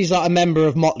 Unless he's like a member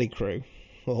of Motley Crue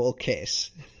or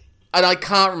Kiss. And I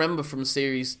can't remember from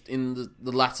series in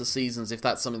the latter seasons if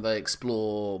that's something they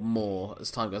explore more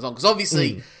as time goes on. Because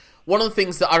obviously, one of the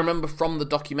things that I remember from the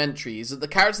documentary is that the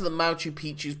character that Machu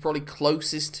Picchu is probably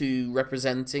closest to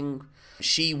representing,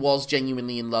 she was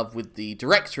genuinely in love with the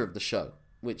director of the show,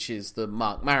 which is the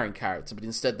Mark Maron character, but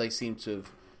instead they seem to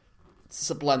have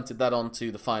supplanted that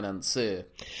onto the financier.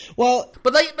 Well,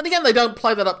 but again, they don't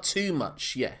play that up too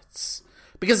much yet.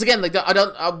 Because again,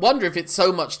 I wonder if it's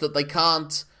so much that they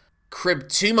can't crib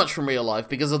too much from real life,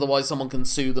 because otherwise someone can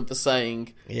sue them for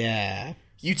saying, yeah,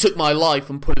 you took my life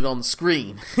and put it on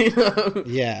screen. You know?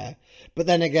 Yeah. But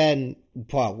then again,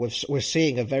 well, we're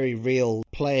seeing a very real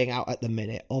playing out at the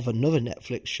minute of another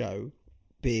Netflix show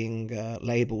being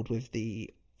labelled with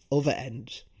the other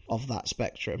end of that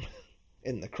spectrum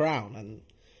in The Crown and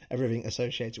everything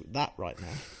associated with that right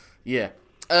now. Yeah.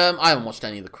 I haven't watched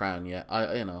any of The Crown yet.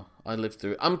 I lived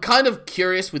through it. I'm kind of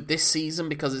curious with this season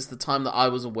because it's the time that I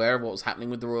was aware of what was happening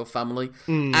with the royal family.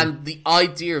 And the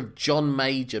idea of John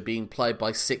Major being played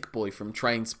by Sick Boy from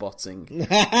Trainspotting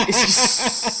is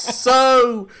just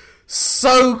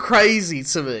so crazy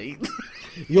to me.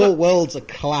 Your worlds are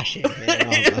clashing here,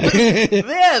 aren't they?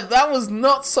 Yeah, that was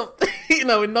not something, in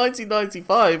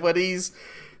 1995 when he's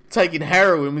taking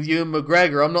heroin with Ewan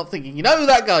McGregor, I'm not thinking, who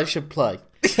that guy should play?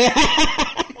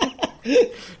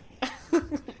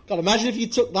 God, imagine if you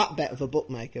took that bet of a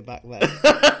bookmaker back then.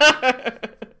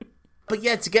 But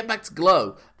yeah, to get back to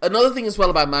Glow, another thing as well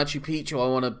about Machu Picchu I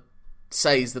want to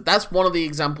say is that's one of the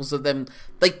examples of them.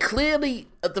 They clearly,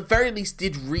 at the very least,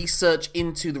 did research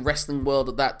into the wrestling world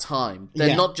at that time.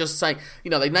 They're not just saying,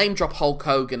 they name drop Hulk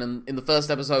Hogan, and in the first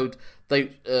episode,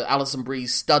 Alison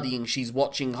Brie's studying, she's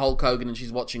watching Hulk Hogan and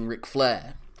she's watching Ric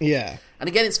Flair. Yeah. And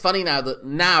again, it's funny now that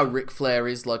Ric Flair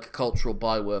is like a cultural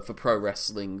byword for pro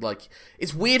wrestling. Like,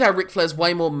 it's weird how Ric Flair's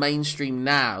way more mainstream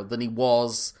now than he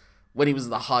was when he was at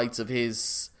the height of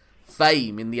his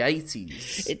fame in the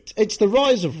 80s. It's the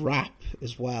rise of rap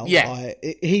as well. Yeah.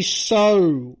 He's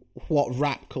so what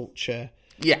rap culture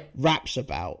Yeah. raps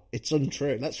about. It's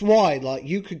untrue. That's why, like,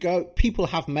 you could go... People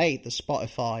have made the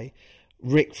Spotify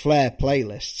Ric Flair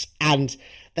playlists, and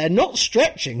they're not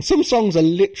stretching. Some songs are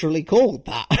literally called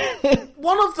that.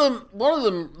 One of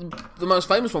them, the most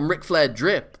famous one, Ric Flair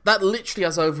Drip, that literally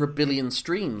has over 1 billion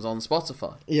streams on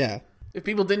Spotify. Yeah. If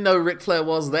people didn't know who Ric Flair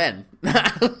was then.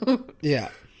 Yeah.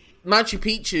 Machu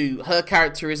Picchu, her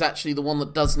character is actually the one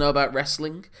that does know about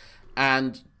wrestling,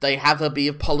 and they have her be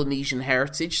of Polynesian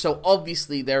heritage, so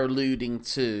obviously they're alluding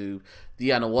to the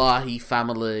Anawahi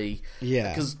family. Yeah.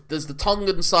 Because there's the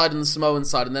Tongan side and the Samoan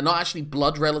side, and they're not actually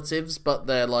blood relatives, but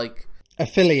they're like...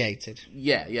 affiliated.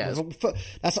 Yeah.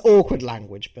 That's awkward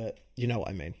language, but you know what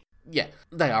I mean. Yeah,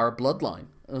 they are a bloodline.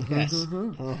 Yes.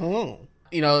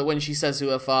 When she says who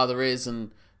her father is,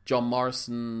 and John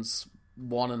Morrison's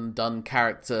one and done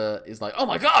character is like, oh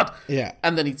my god! Yeah.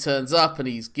 And then he turns up and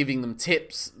he's giving them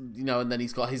tips, and then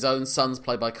he's got his own sons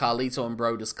played by Carlito and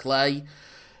Brodus Clay,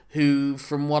 who,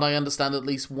 from what I understand, at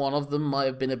least one of them might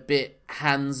have been a bit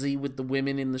handsy with the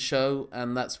women in the show,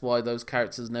 and that's why those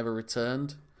characters never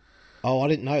returned. Oh, I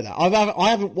didn't know that. I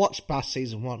haven't watched past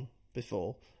season 1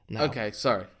 before. No. Okay,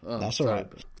 sorry. That's all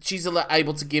right. She's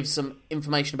able to give some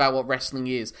information about what wrestling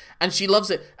is, and she loves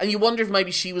it. And you wonder if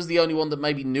maybe she was the only one that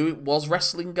maybe knew it was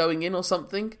wrestling going in or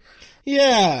something.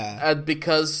 Yeah. And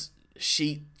because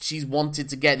she's wanted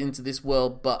to get into this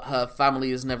world, but her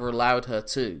family has never allowed her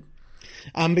to.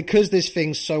 And because this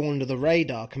thing's so under the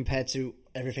radar compared to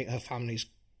everything her family's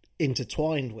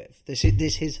intertwined with, this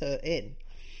is her in.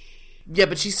 Yeah,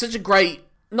 but she's such a great,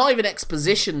 not even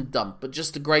exposition dump, but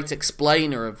just a great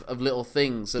explainer of little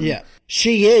things. And yeah,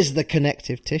 she is the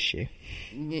connective tissue.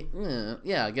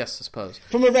 Yeah, I suppose.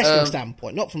 From a wrestling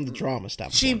standpoint, not from the drama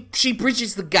standpoint. She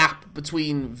bridges the gap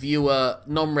between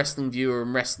non-wrestling viewer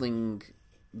and wrestling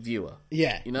viewer.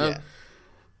 Yeah. Yeah.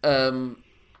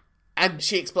 And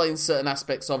she explains certain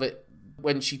aspects of it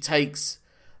when she takes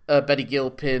Betty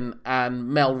Gilpin and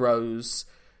Melrose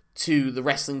to the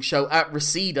wrestling show at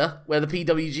Reseda, where the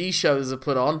PWG shows are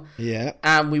put on. Yeah.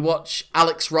 And we watch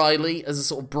Alex Riley as a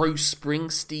sort of Bruce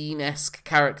Springsteen-esque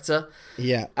character.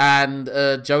 Yeah. And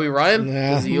Joey Ryan,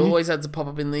 because he always had to pop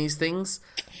up in these things,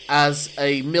 as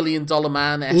a $1 Million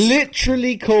Man-esque.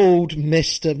 Literally called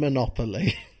Mr.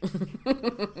 Monopoly.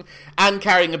 And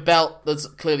carrying a belt that's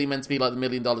clearly meant to be like the $1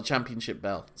 Million Championship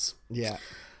belts. Yeah.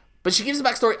 But she gives a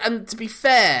backstory, and to be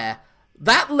fair,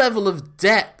 that level of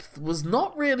depth was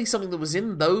not really something that was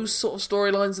in those sort of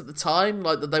storylines at the time,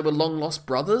 like that they were long-lost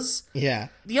brothers. Yeah.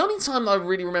 The only time I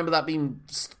really remember that being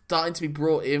starting to be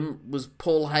brought in was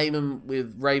Paul Heyman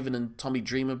with Raven and Tommy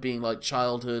Dreamer being like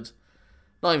childhood,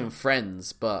 not even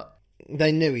friends, but...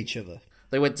 they knew each other.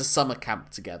 They went to summer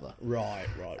camp together. Right.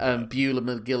 Beulah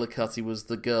McGillicuddy was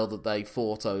the girl that they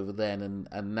fought over then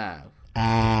and now.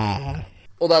 Ah.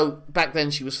 Although, back then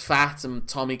she was fat and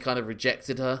Tommy kind of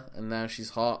rejected her, and now she's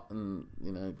hot and,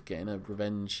 getting her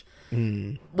revenge.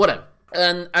 Whatever.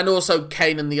 And also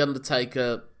Kane and The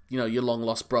Undertaker, your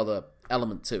long-lost brother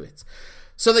element to it.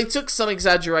 So they took some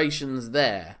exaggerations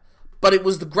there, But it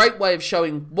was the great way of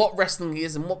showing what wrestling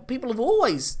is and what people have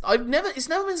always... It's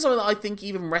never been something that I think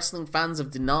even wrestling fans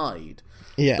have denied.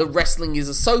 Yeah. That wrestling is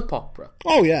a soap opera.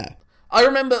 Oh, yeah. I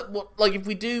remember, if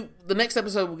we do... The next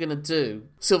episode we're going to do,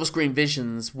 Silver Screen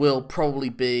Visions, will probably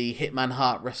be Hitman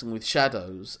Hart wrestling with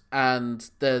shadows. And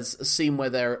there's a scene where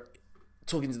they're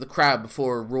talking to the crowd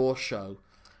before a Raw show.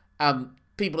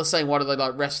 People are saying, why do they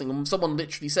like wrestling? And someone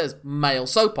literally says, male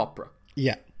soap opera.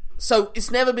 Yeah. So it's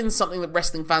never been something that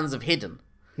wrestling fans have hidden.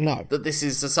 No. That this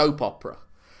is a soap opera.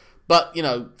 But,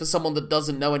 for someone that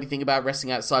doesn't know anything about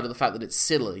wrestling outside of the fact that it's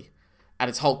silly, and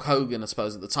it's Hulk Hogan, I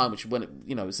suppose, at the time, which when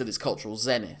it's at its cultural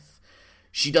zenith,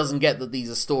 she doesn't get that these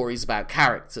are stories about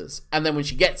characters. And then when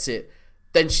she gets it,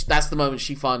 then that's the moment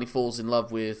she finally falls in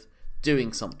love with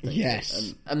doing something.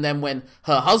 Yes. And then when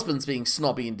her husband's being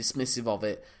snobby and dismissive of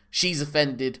it, she's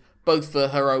offended both for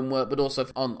her own work, but also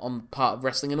on part of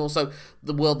wrestling, and also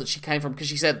the world that she came from, because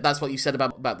she said that's what you said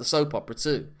about the soap opera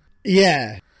too.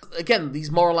 Yeah. Again, these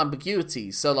moral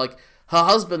ambiguities. So, her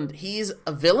husband, he is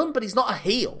a villain, but he's not a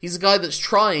heel. He's a guy that's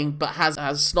trying, but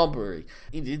has snobbery.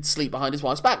 He did sleep behind his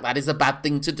wife's back. That is a bad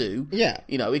thing to do. Yeah.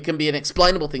 It can be an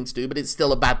explainable thing to do, but it's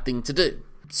still a bad thing to do.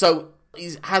 So,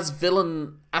 he has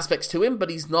villain aspects to him, but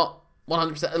he's not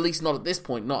 100%, at least not at this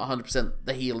point, not 100%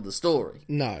 the heel of the story.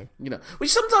 No.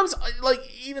 Which sometimes,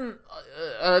 even,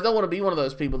 I don't want to be one of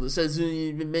those people that says,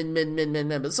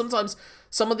 men, but sometimes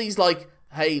some of these,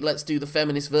 hey, let's do the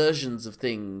feminist versions of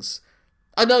things.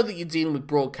 I know that you're dealing with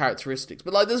broad characteristics,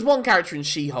 but, there's one character in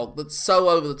She-Hulk that's so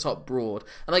over-the-top broad,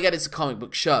 and I get it's a comic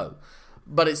book show,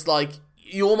 but it's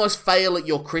you almost fail at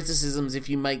your criticisms if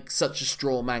you make such a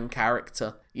straw man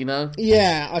character,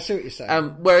 Yeah, I see what you're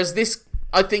saying. Whereas this...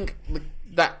 I think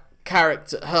that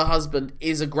character, her husband,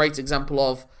 is a great example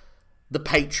of the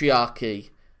patriarchy,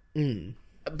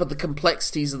 but the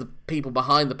complexities of the people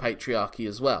behind the patriarchy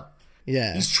as well.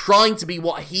 Yeah. He's trying to be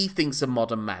what he thinks a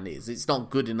modern man is. It's not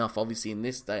good enough, obviously, in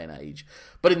this day and age.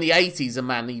 But in the 80s, a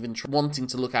man even wanting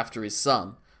to look after his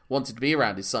son, wanting to be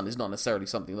around his son, is not necessarily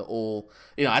something that all,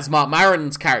 as Mark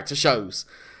Maron's character shows,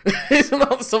 it's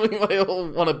not something they all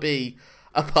want to be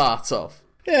a part of.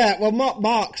 Yeah, well,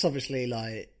 Mark's obviously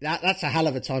that's a hell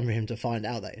of a time for him to find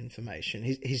out that information.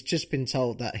 He's just been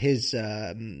told that his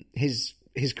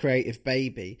creative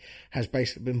baby has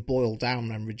basically been boiled down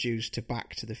and reduced to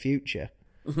Back to the Future.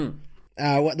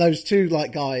 Mm-hmm. Those two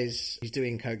guys he's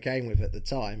doing cocaine with at the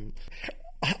time,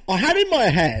 I had in my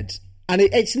head, and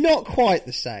it's not quite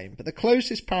the same, but the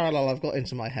closest parallel I've got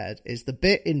into my head is the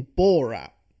bit in Borat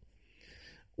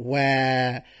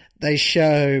where they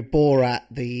show Borat,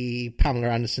 the Pamela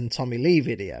Anderson, Tommy Lee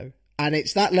video. And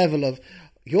it's that level of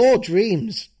your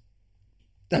dreams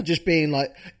are just being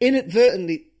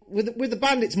inadvertently, with the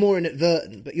band it's more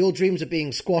inadvertent, but your dreams are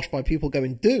being squashed by people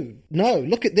going, dude, no,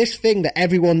 look at this thing that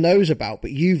everyone knows about, but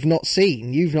you've not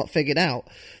seen, you've not figured out.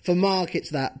 For Mark,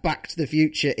 it's that Back to the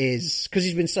Future is, because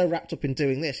he's been so wrapped up in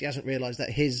doing this, he hasn't realised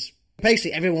that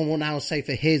basically, everyone will now say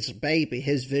for his baby,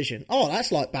 his vision, oh,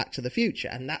 that's like Back to the Future,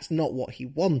 and that's not what he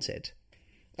wanted.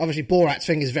 Obviously, Borat's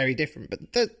thing is very different,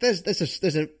 but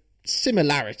there's a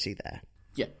similarity there.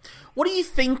 Yeah. What do you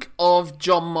think of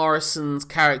John Morrison's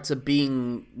character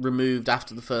being removed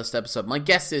after the first episode? My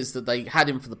guess is that they had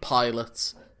him for the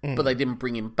pilot, but they didn't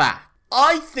bring him back.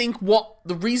 I think what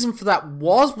the reason for that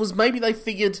was maybe they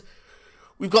figured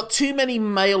we've got too many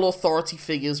male authority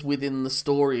figures within the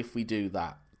story if we do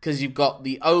that. Because you've got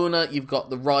the owner, you've got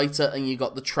the writer, and you've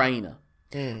got the trainer.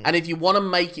 And if you want to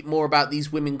make it more about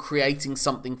these women creating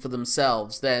something for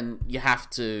themselves, then you have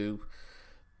to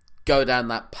go down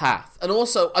that path. And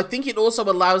also, I think it also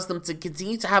allows them to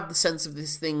continue to have the sense of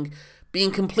this thing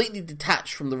being completely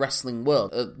detached from the wrestling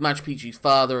world. Machu Picchu's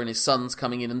father and his sons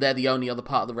coming in, and they're the only other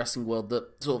part of the wrestling world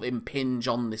that sort of impinge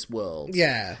on this world.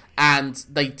 Yeah. And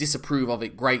they disapprove of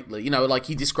it greatly.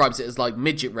 He describes it as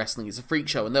midget wrestling. It's a freak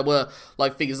show. And there were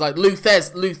figures like Lou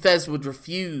Thez would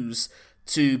refuse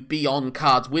to be on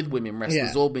cards with women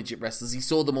wrestlers or midget wrestlers. He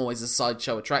saw them always as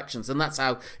sideshow attractions, and that's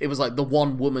how it was the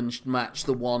one woman match,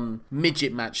 the one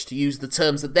midget match, to use the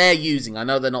terms that they're using. I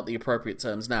know they're not the appropriate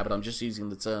terms now, but I'm just using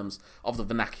the terms of the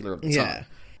vernacular of the time.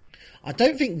 I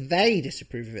don't think they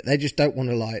disapprove of it. They just don't want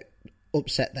to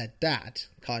upset their dad,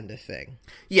 kind of thing.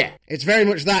 Yeah. It's very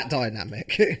much that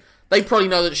dynamic. They probably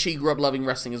know that she grew up loving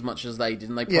wrestling as much as they did,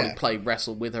 and they probably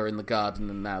wrestle with her in the garden,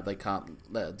 and now they can't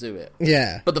let her do it.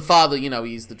 Yeah. But the father,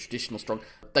 he's the traditional strong.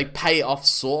 They pay it off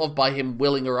sort of by him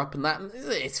willing her up and that, and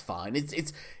it's fine.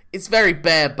 It's very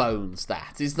bare bones,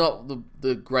 that. It's not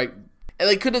the great...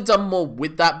 They could have done more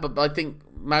with that, but I think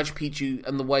Machu Picchu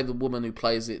and the way the woman who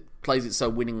plays it so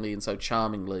winningly and so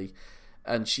charmingly,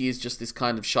 And she is just this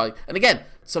kind of shy. And again,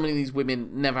 so many of these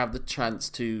women never have the chance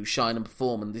to shine and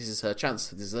perform, and this is her chance.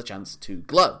 This is her chance to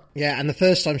glow. Yeah, and the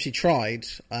first time she tried,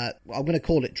 I'm going to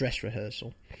call it dress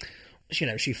rehearsal.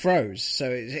 She froze.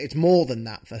 So it's more than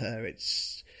that for her.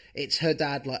 It's her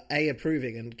dad, like,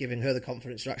 approving and giving her the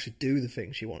confidence to actually do the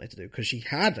thing she wanted to do, because she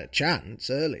had a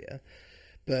chance earlier,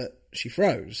 but she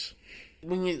froze.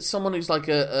 When you're someone who's like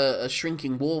a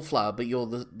shrinking wallflower, but you're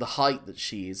the height that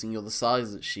she is and you're the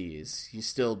size that she is, you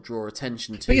still draw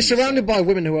attention to. But you're surrounded by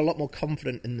women who are a lot more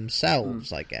confident in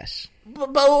themselves, I guess.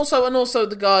 But also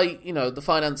the guy, the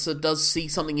financer, does see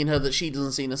something in her that she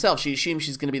doesn't see in herself. She assumes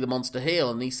she's going to be the monster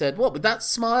heel, and he said, "What, with that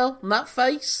smile and that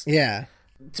face?" Yeah.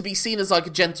 To be seen as like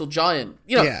a gentle giant,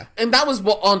 Yeah. And that was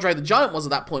what Andre the Giant was at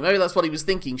that point. Maybe that's what he was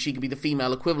thinking. She could be the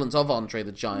female equivalent of Andre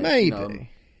the Giant.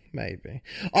 Maybe.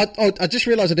 I just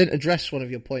realised I didn't address one of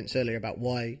your points earlier about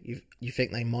why you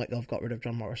think they might have got rid of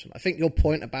John Morrison. I think your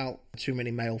point about too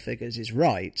many male figures is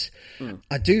right.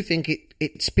 I do think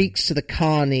it speaks to the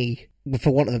carny,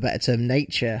 for want of a better term,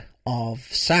 nature of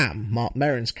Sam, Mark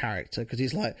Merrin's character, because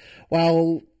he's like,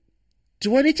 well,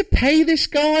 do I need to pay this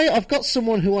guy? I've got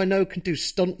someone who I know can do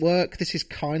stunt work. This is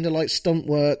kind of like stunt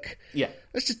work. Yeah.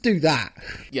 Let's just do that.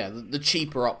 Yeah, the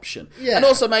cheaper option. Yeah. And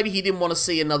also maybe he didn't want to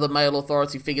see another male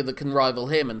authority figure that can rival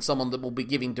him, and someone that will be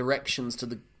giving directions to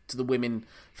the women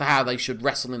for how they should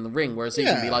wrestle in the ring, whereas he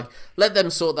can be like, let them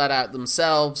sort that out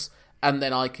themselves, and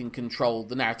then I can control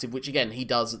the narrative, which again he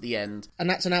does at the end. And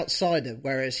that's an outsider,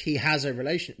 whereas he has a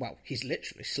relation. Well, he's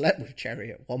literally slept with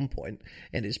Cherry at one point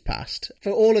in his past.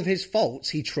 For all of his faults,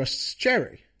 he trusts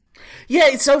Cherry. Yeah,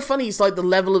 it's so funny. It's like the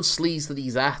level of sleaze that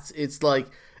he's at. It's like...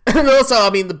 And also,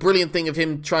 I mean, the brilliant thing of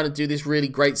him trying to do this really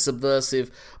great subversive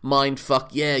mind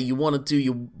fuck, yeah, you want to do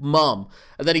your mum.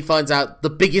 And then he finds out the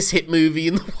biggest hit movie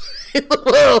in the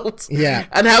world. Yeah.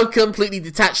 And how completely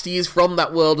detached he is from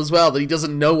that world as well, that he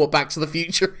doesn't know what Back to the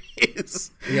Future is.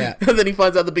 Yeah. And then he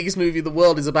finds out the biggest movie in the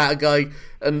world is about a guy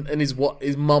and his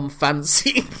mum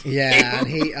fancying Yeah, him. and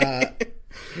he...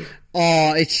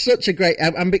 it's such a great...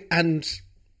 And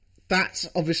that's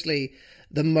obviously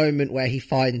the moment where he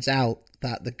finds out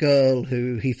that the girl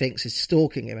who he thinks is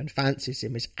stalking him and fancies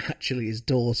him is actually his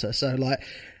daughter. So, like,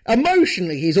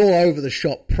 emotionally, he's all over the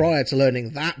shop prior to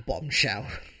learning that bombshell.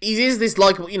 He is this,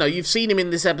 like, you've seen him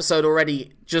in this episode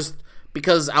already just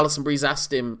because Alison Breeze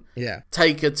asked him,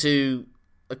 take her to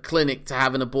a clinic to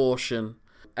have an abortion.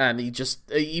 And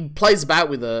he plays about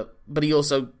with her, but he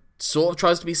also sort of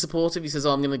tries to be supportive. He says,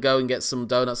 I'm going to go and get some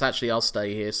donuts. Actually, I'll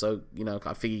stay here. So,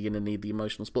 I figure you're going to need the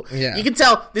emotional support. Yeah. You can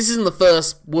tell this isn't the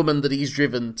first woman that he's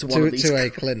driven to one of these. To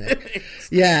a clinic.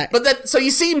 Yeah. But then, so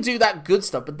you see him do that good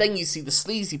stuff, but then you see the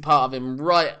sleazy part of him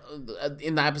right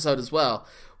in that episode as well.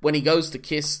 When he goes to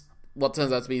kiss what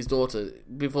turns out to be his daughter,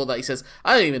 before that he says,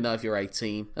 I don't even know if you're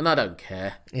 18, and I don't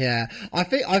care. Yeah. I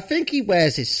think he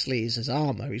wears his sleeves as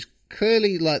armour. He's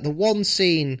clearly, like, the one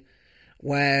scene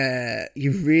where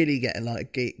you really get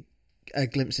a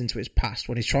glimpse into his past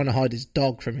when he's trying to hide his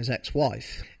dog from his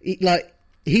ex-wife.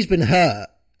 He's been hurt,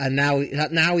 and now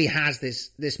he has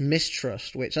this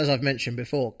mistrust, which, as I've mentioned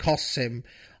before, costs him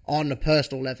on a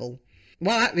personal level.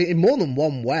 Well, in more than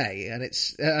one way,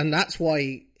 and that's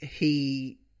why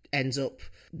he ends up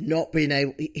not being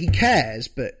able. He cares,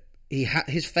 but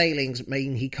his failings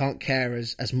mean he can't care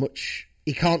as much.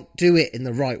 He can't do it in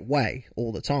the right way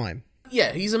all the time.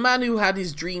 Yeah, he's a man who had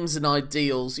his dreams and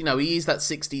ideals. He is that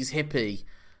 60s hippie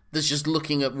that's just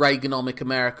looking at Reaganomic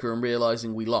America and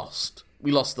realising we lost.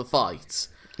 We lost the fight.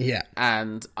 Yeah.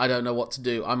 And I don't know what to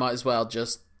do. I might as well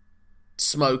just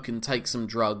smoke and take some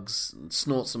drugs, and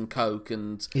snort some coke,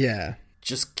 and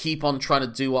just keep on trying to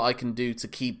do what I can do to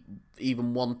keep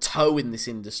even one toe in this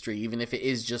industry, even if it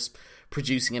is just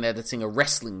producing and editing a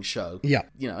wrestling show. Yeah.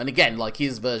 And again, like,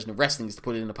 his version of wrestling is to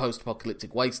put it in a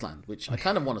post-apocalyptic wasteland, which I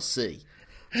kind of want to see,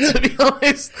 to be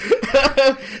honest.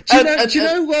 Do you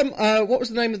know what was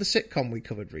the name of the sitcom we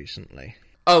covered recently?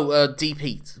 Oh, Deep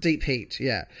Heat. Deep Heat,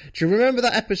 yeah. Do you remember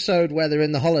that episode where they're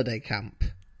in the holiday camp?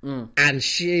 And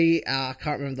she, I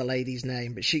can't remember the lady's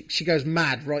name, but she goes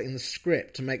mad writing the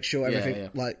script to make sure everything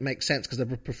makes sense because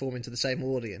they're performing to the same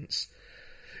audience.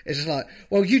 It's just like,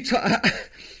 well,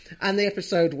 and the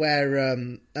episode where,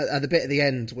 at the bit at the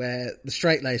end where the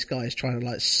straight-laced guy is trying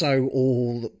to, sew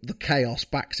all the chaos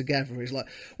back together. He's like,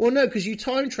 well, no, because you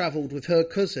time-travelled with her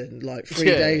cousin, 3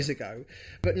 days ago,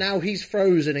 but now he's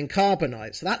frozen in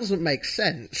carbonite, so that doesn't make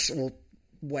sense, or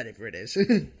whatever it is.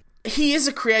 He is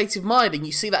a creative mind, and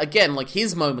you see that again,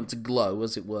 his moment to glow,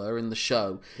 as it were, in the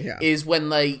show, is when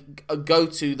they go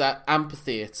to that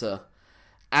amphitheatre,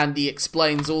 and he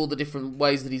explains all the different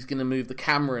ways that he's going to move the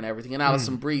camera and everything, and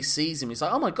Alison Brie sees him. He's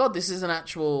like, oh my god, this is an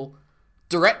actual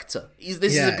director.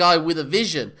 This is a guy with a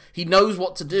vision. He knows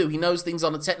what to do. He knows things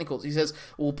on the technicals. He says,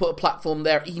 we'll put a platform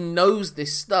there. He knows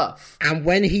this stuff. And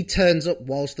when he turns up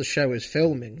whilst the show is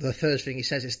filming, the first thing he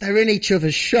says is, they're in each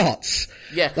other's shots.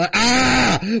 Yeah. Like,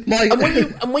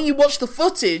 And when you watch the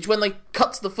footage, when they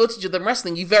cut to the footage of them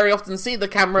wrestling, you very often see the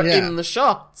camera in the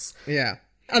shots. Yeah.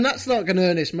 And that's like an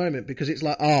earnest moment, because it's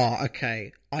like,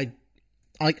 okay, I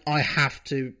have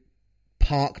to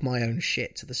park my own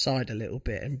shit to the side a little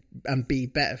bit and be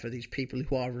better for these people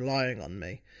who are relying on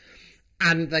me.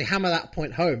 And they hammer that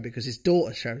point home because his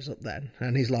daughter shows up then,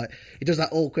 and he does that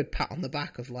awkward pat on the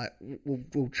back of like,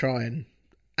 we'll try and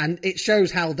it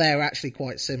shows how they're actually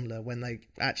quite similar when they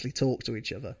actually talk to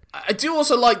each other. I do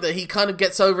also like that he kind of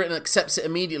gets over it and accepts it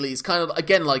immediately. It's kind of,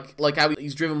 again, like how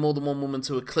he's driven more than one woman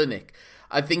to a clinic.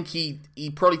 I think he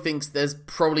probably thinks there's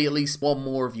probably at least one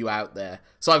more of you out there.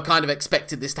 So I've kind of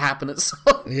expected this to happen at some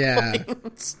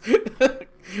point.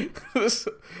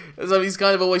 So he's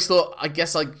kind of always thought, I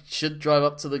guess I should drive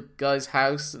up to the guy's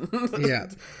house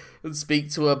and speak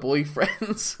to her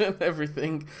boyfriends and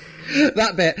everything.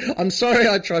 That bit, I'm sorry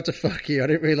I tried to fuck you. I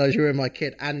didn't realise you were my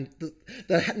kid. And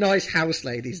the nice house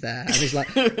lady's there. And he's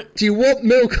like, do you want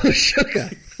milk or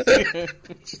sugar?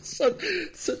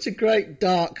 Such a great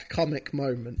dark comic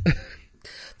moment.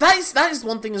 That is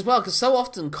one thing as well, because so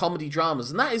often comedy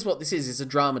dramas, and that is what this is, it's a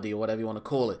dramedy or whatever you want to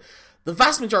call it. The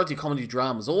vast majority of comedy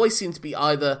dramas always seem to be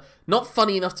either not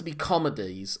funny enough to be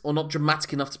comedies or not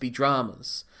dramatic enough to be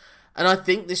dramas. And I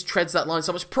think this treads that line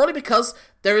so much, probably because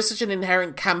there is such an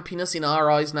inherent campiness in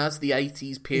our eyes now to the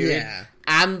 80s period,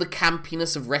 and the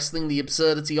campiness of wrestling, the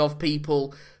absurdity of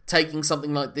people taking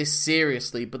something like this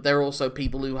seriously, but there are also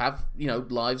people who have,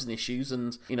 lives and issues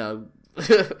and,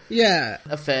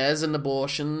 affairs and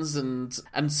abortions and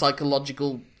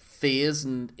psychological fears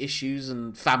and issues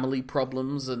and family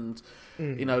problems and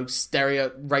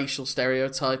racial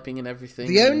stereotyping and everything.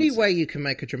 The only way you can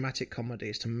make a dramatic comedy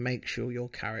is to make sure your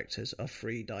characters are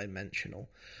three-dimensional.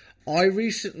 I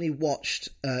recently watched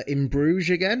In Bruges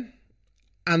again,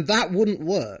 and that wouldn't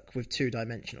work with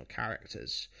two-dimensional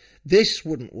characters. This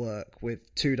wouldn't work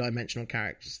with two-dimensional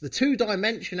characters. The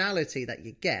two-dimensionality that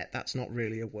you get, that's not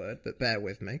really a word, but bear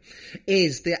with me,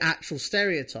 is the actual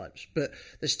stereotypes. But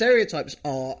the stereotypes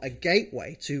are a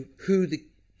gateway to who the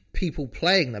people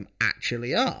playing them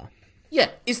actually are. Yeah,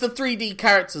 it's the 3D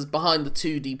characters behind the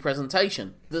 2D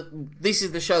presentation. This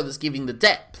is the show that's giving the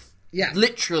depth. Yeah.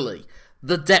 Literally,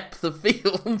 the depth of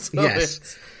field of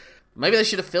it. Maybe they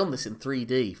should have filmed this in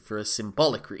 3D for a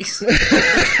symbolic reason.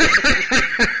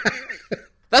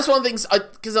 That's one of the things,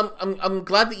 because I'm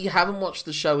glad that you haven't watched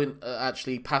the show in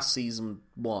actually past season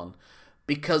 1,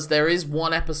 because there is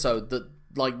one episode that,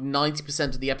 like, 90%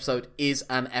 of the episode is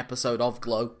an episode of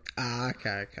Glow.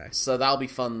 Okay. So that'll be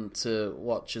fun to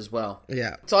watch as well.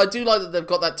 Yeah. So I do like that they've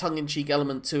got that tongue-in-cheek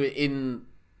element to it, in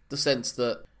the sense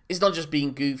that it's not just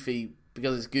being goofy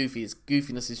because it's goofy. Its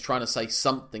goofiness is trying to say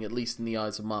something, at least in the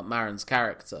eyes of Marc Maron's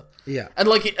character. Yeah. And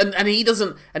like, and he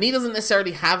doesn't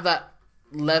necessarily have that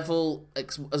level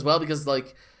as well, because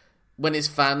like when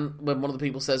one of the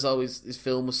people says, "Oh, his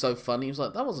film was so funny," he was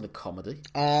like, "That wasn't a comedy."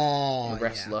 Oh, the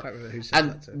wrestler. Yeah, I can't remember who said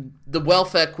that too. The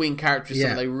welfare queen character is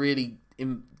something they really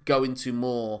go into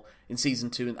more in season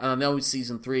 2, and I know in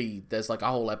season 3 there's like a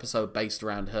whole episode based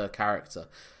around her character.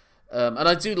 And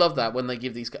I do love that when they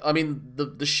give these. I mean,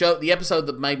 the episode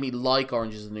that made me like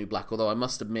Orange Is the New Black, although I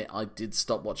must admit I did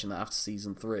stop watching that after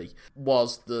season 3,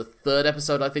 was the 3rd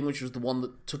episode, I think, which was the one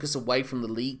that took us away from the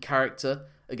lead character.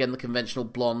 Again, the conventional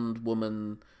blonde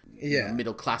woman,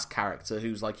 middle class character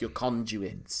who's like your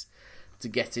conduits to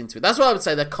get into it. That's what I would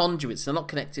say. They're conduits. They're not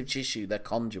connective tissue. They're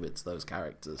conduits. Those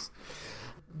characters.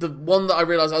 The one that I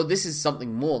realised, this is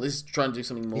something more, this is trying to do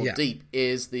something more deep,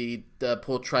 is the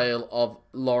portrayal of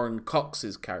Lauren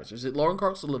Cox's character. Is it Lauren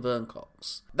Cox or Laverne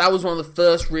Cox? That was one of the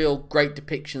first real great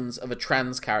depictions of a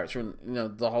trans character,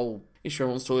 and the whole issue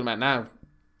everyone's talking about now,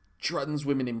 trans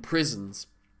women in prisons.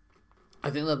 I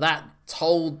think that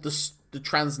told the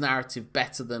trans narrative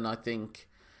better than I think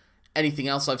anything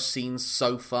else I've seen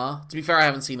so far. To be fair, I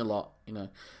haven't seen a lot,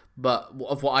 but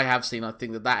of what I have seen, I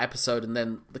think that episode and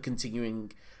then the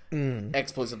continuing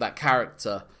exploits of that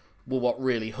character were what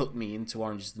really hooked me into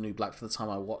Orange Is the New Black for the time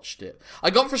I watched it. I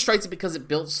got frustrated because it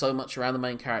built so much around the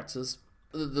main characters.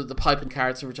 The Piper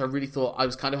character, which I really thought, I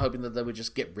was kind of hoping that they would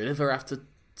just get rid of her after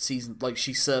season, like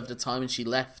she served her time and she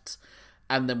left,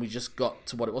 and then we just got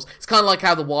to what it was. It's kind of like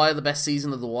how The Wire, the best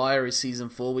season of The Wire is season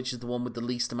 4, which is the one with the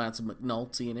least amount of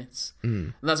McNulty in it.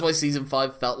 And that's why season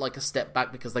 5 felt like a step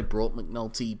back, because they brought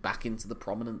McNulty back into the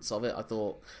prominence of it. I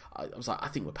was like, I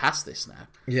think we're past this now.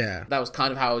 Yeah. That was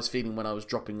kind of how I was feeling when I was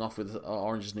dropping off with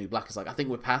Orange Is the New Black. It's like, I think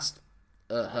we're past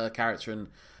her character and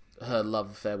her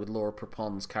love affair with Laura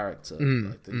Prapon's character.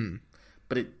 I think.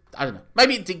 But I don't know.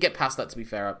 Maybe it did get past that, to be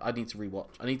fair. I need to rewatch.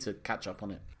 I need to catch up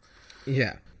on it.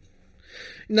 Yeah.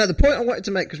 No, the point I wanted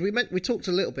to make, because we talked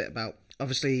a little bit about,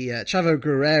 obviously, Chavo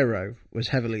Guerrero was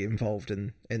heavily involved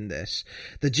in this.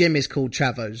 The gym is called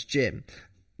Chavo's Gym.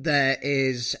 There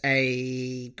is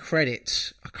a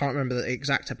credit, I can't remember the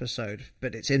exact episode,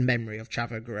 but it's in memory of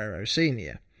Chavo Guerrero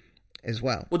Sr. as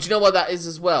well. Well, do you know what that is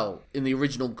as well? In the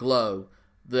original Glow,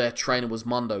 their trainer was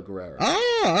Mondo Guerrero.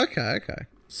 Oh, okay.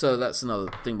 So that's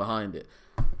another thing behind it.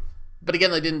 But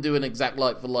again, they didn't do an exact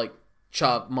like-for-like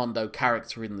Mondo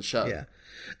character in the show. Yeah.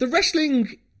 The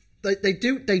wrestling... They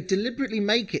deliberately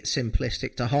make it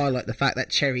simplistic to highlight the fact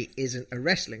that Cherry isn't a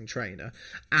wrestling trainer,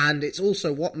 and it's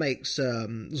also what makes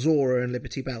Zora and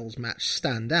Liberty Bell's match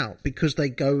stand out, because they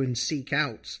go and seek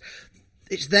out.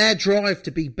 It's their drive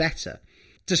to be better,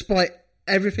 despite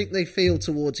everything they feel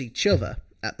towards each other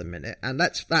at the minute, and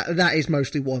that is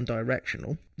mostly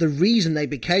one-directional. The reason they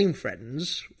became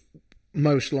friends,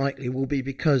 most likely, will be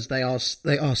because they are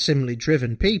similarly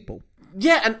driven people.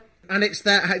 Yeah, and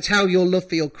it's how your love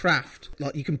for your craft,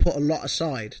 like, you can put a lot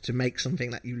aside to make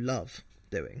something that you love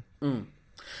doing. And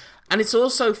it's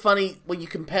also funny when you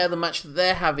compare the match that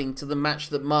they're having to the match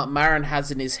that Mark Maron has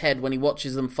in his head when he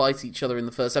watches them fight each other in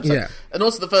the first episode. Yeah. And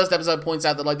also the first episode points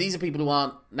out that, like, these are people who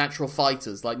aren't natural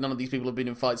fighters. Like, none of these people have been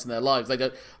in fights in their lives. They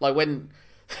don't, like, when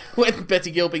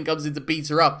Betty Gilpin comes in to beat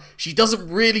her up, she doesn't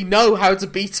really know how to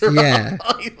beat her up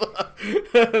either.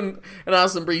 And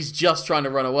Alison Brie's just trying to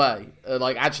run away.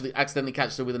 Actually accidentally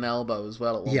catches her with an elbow as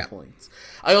well at one point.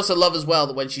 I also love as well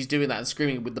that when she's doing that and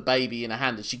screaming with the baby in her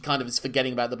hand, and she kind of is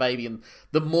forgetting about the baby, and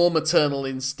the more maternal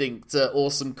instinct,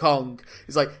 Awesome Kong,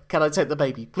 is like, can I take the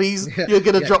baby? Please? You're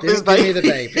going to drop this baby? Give me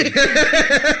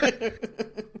the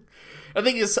baby. I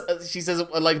think she says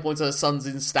at later points her son's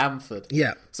in Stanford.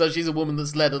 Yeah. So she's a woman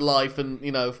that's led a life and,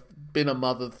 been a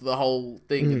mother for the whole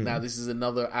thing, and now this is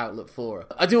another outlet for her.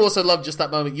 I do also love just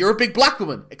that moment. You're a big black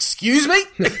woman. Excuse me?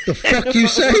 The fuck you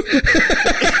say?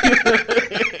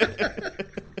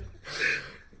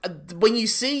 When you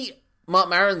see Mark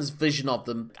Maron's vision of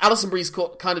them, Alison Brie's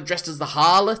kind of dressed as the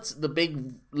harlot, the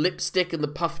big lipstick and the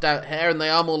puffed out hair, and they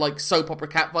are more like soap opera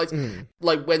catfights.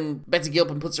 Like when Betty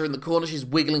Gilpin puts her in the corner, she's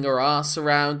wiggling her ass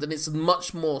around, and it's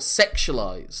much more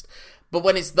sexualized. But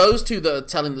when it's those two that are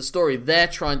telling the story, they're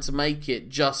trying to make it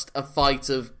just a fight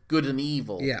of good and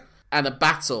evil, and a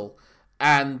battle,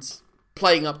 and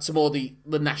playing up to more the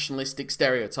nationalistic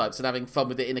stereotypes and having fun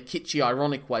with it in a kitschy,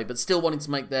 ironic way, but still wanting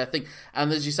to make their thing.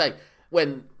 And as you say,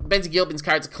 when Betty Gilpin's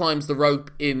character climbs the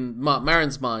rope in Mark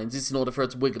Maron's mind, it's in order for her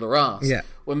to wiggle her ass. Yeah.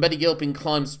 When Betty Gilpin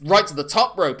climbs right to the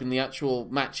top rope in the actual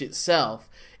match itself,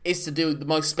 it's to do the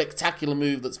most spectacular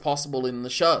move that's possible in the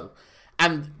show.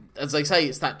 And as they say,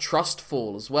 it's that trust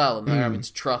fall as well, and they're having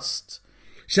to trust...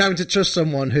 She's having to trust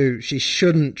someone who she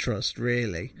shouldn't trust,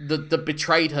 really. That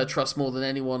betrayed her trust more than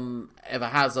anyone ever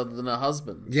has other than her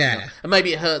husband. Yeah. And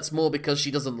maybe it hurts more because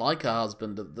she doesn't like her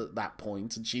husband at that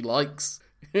point, and she likes...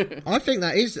 I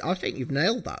think you've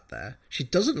nailed that there. She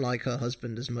doesn't like her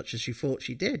husband as much as she thought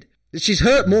she did. She's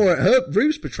hurt more at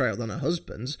Ruth's betrayal than her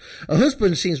husband's. Her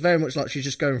husband seems very much like she's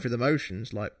just going through the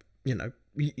motions, like,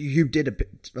 you did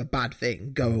a bad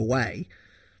thing, go away.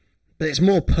 But it's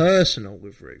more personal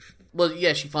with Ruth. Well,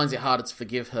 yeah, she finds it harder to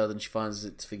forgive her than she finds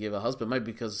it to forgive her husband. Maybe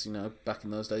because, back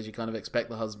in those days, you kind of expect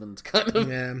the husband to kind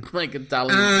of make a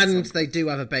dalliance. And they do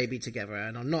have a baby together,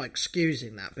 and I'm not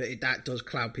excusing that, but that does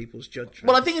cloud people's judgment.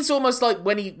 Well, I think it's almost like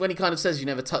when he kind of says, you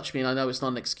never touch me, and I know it's not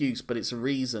an excuse, but it's a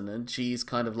reason, and she's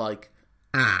kind of like...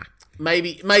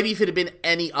 Maybe if it had been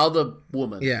any other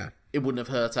woman, it wouldn't have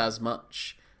hurt as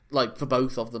much, like, for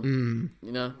both of them,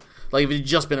 Like, if it had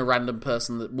just been a random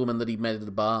woman that he met at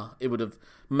a bar, it would have...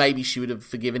 Maybe she would have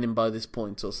forgiven him by this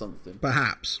point or something.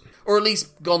 Perhaps. Or at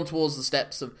least gone towards the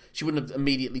steps of... She wouldn't have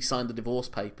immediately signed the divorce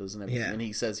papers and everything. Yeah. And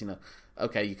he says,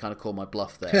 okay, you kind of call my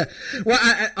bluff there. Well,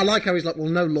 I like how he's like, well,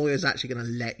 no lawyer's actually going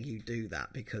to let you do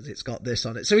that because it's got this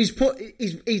on it. So he's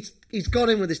gone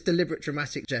in with this deliberate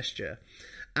dramatic gesture,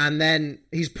 and then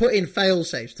he's put in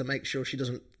fail-safes to make sure she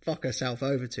doesn't fuck herself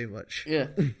over too much. Yeah.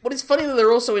 But it's funny that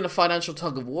they're also in a financial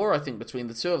tug-of-war, I think, between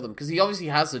the two of them, because he obviously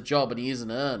has a job and he is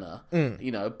an earner,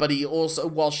 but he also,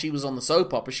 while she was on the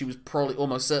soap opera, she was probably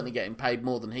almost certainly getting paid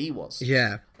more than he was.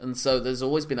 Yeah. And so there's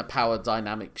always been a power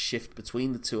dynamic shift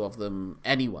between the two of them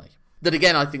anyway. That,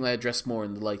 again, I think they address more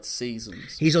in the later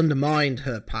seasons. He's undermined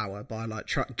her power by, like,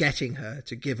 getting her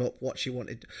to give up what she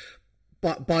wanted,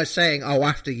 but by saying,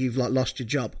 after you've, like, lost your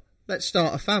job, let's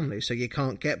start a family so you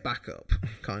can't get back up,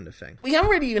 kind of thing. We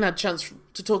haven't really even had a chance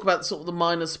to talk about sort of the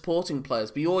minor supporting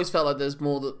players, but you always felt like there's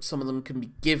more that some of them can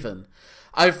be given.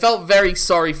 I felt very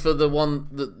sorry for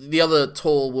the other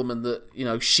tall woman that, you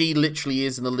know, she literally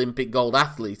is an Olympic gold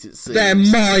athlete, it seems. They're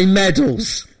my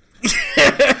medals!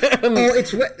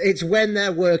 It's when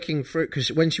they're working through,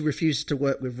 because when she refuses to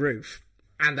work with Ruth,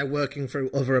 and they're working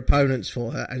through other opponents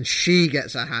for her, and she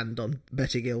gets a hand on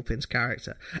Betty Gilpin's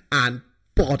character, and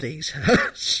bodies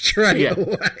her straight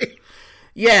away.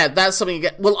 Yeah, that's something you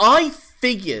get. Well, I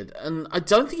figured, and I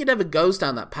don't think it ever goes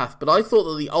down that path, but I thought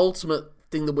that the ultimate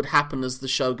thing that would happen as the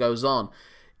show goes on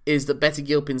is that Betty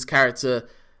Gilpin's character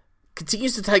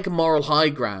continues to take a moral high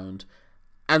ground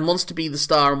and wants to be the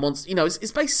star and wants, you know,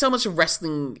 it's based so much of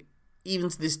wrestling, even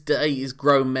to this day, is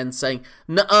grown men saying,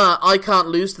 "Nuh-uh, I can't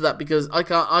lose to that because I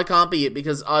can't be it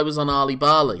because I was on Ali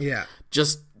Bali." Yeah.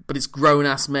 But it's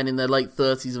grown-ass men in their late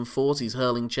 30s and 40s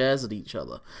hurling chairs at each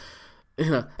other. You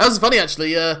know, that was funny,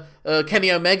 actually. Kenny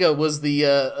Omega was the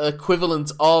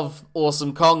equivalent of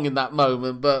Awesome Kong in that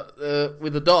moment, but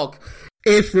with a dog.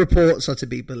 If reports are to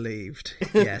be believed,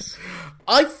 yes.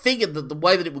 I figured that the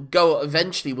way that it would go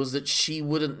eventually was that she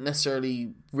wouldn't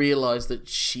necessarily realise that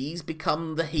she's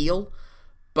become the heel,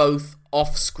 both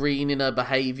off-screen in her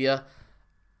behaviour,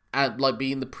 and like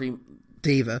being the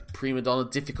diva, prima donna,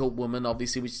 difficult woman,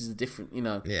 obviously, which is a different, you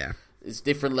know... Yeah. It's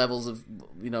different levels of,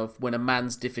 you know, when a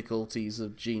man's difficulties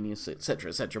of genius,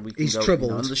 etc., etc. He's troubled.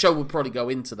 You know, and the show would probably go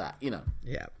into that, you know.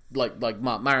 Yeah. Like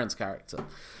Mark Maron's character.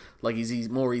 Like, he's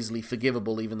more easily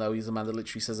forgivable, even though he's a man that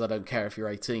literally says, "I don't care if you're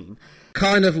 18.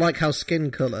 Kind of like how skin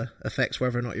colour affects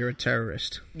whether or not you're a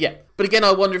terrorist. Yeah. But again,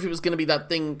 I wonder if it was going to be that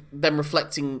thing, them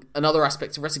reflecting another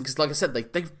aspect of wrestling, because like I said,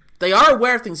 they are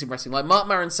aware of things in wrestling. Like Mark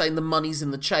Maron saying the money's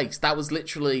in the chase. That was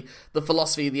literally the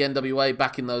philosophy of the NWA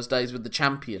back in those days with the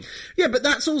champion. Yeah, but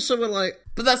that's also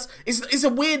it's a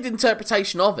weird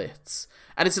interpretation of it.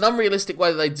 And it's an unrealistic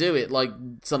way that they do it, like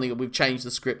something that we've changed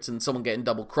the script and someone getting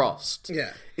double-crossed.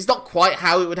 Yeah. It's not quite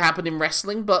how it would happen in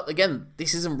wrestling, but again,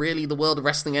 this isn't really the world of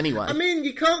wrestling anyway. I mean,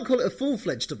 you can't call it a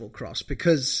full-fledged double-cross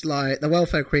because, like, the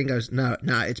Welfare Queen goes, no,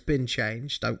 it's been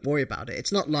changed, don't worry about it.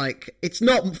 It's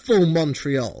not full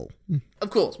Montreal. Of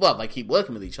course. Well, they keep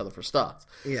working with each other for a start.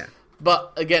 Yeah.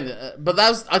 But again,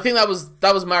 I think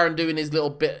that was Maron doing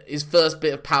his first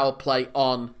bit of power play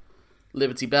on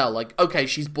Liberty Bell. Like, okay,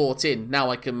 she's bought in.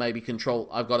 Now I can maybe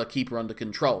I've got to keep her under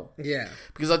control. Yeah.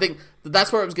 Because I think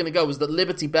that's where it was going to go, was that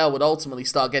Liberty Bell would ultimately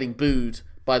start getting booed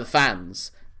by the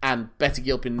fans and Betty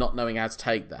Gilpin not knowing how to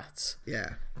take that.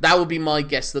 Yeah. That would be my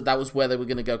guess, that was where they were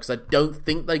going to go, because I don't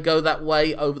think they go that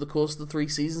way over the course of the 3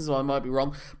 seasons, so I might be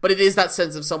wrong. But it is that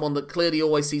sense of someone that clearly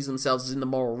always sees themselves as in the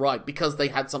moral right because they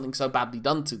had something so badly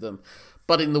done to them.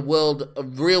 But in the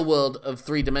real world of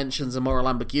 3 dimensions and moral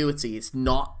ambiguity, it's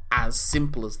not as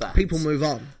simple as that. People move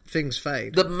on. Things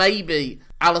fade. That maybe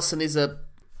Alison is a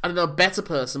better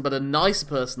person, but a nicer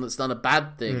person that's done a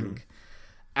bad thing.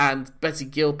 And Betty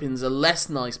Gilpin's a less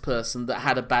nice person that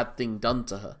had a bad thing done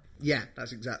to her. Yeah,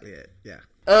 that's exactly it.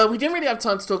 Yeah. We didn't really have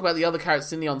time to talk about the other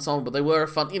characters in the ensemble, but they were a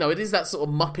fun... You know, it is that sort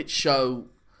of Muppet Show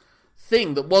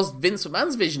thing that was Vince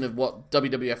McMahon's vision of what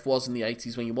WWF was in the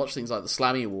 80s when you watch things like the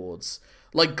Slammy Awards.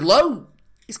 Like, Glow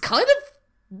is kind of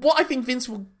what I think Vince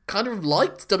would kind of have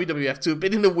liked WWF to have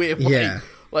been in a weird way. Yeah.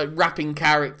 Like, rapping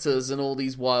characters and all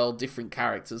these wild, different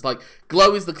characters. Like,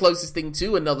 Glow is the closest thing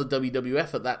to another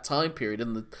WWF at that time period,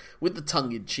 and with the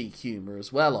tongue-in-cheek humour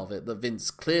as well of it, that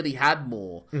Vince clearly had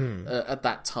more at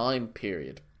that time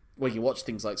period. Where you watch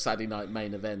things like Saturday Night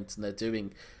Main Event, and they're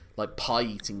doing, like,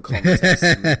 pie-eating contests,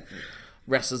 and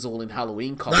wrestlers all in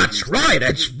Halloween costumes. That's right,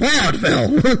 it's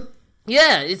vaudeville!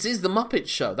 Yeah, it is the Muppet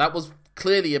Show. That was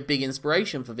clearly a big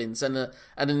inspiration for Vince, and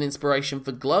an inspiration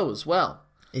for Glow as well.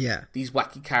 Yeah. These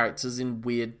wacky characters in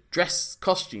weird dress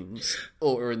costumes,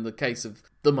 or in the case of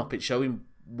the Muppet Show, in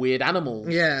weird animal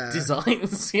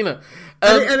designs, you know.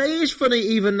 And it is funny,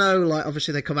 even though, like,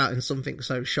 obviously they come out in something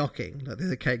so shocking, like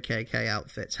the KKK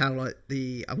outfits, how, like,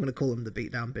 I'm going to call them the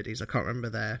Beatdown Biddies, I can't remember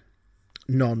their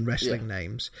non-wrestling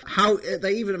names, how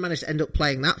they even managed to end up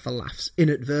playing that for laughs,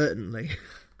 inadvertently.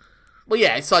 Well,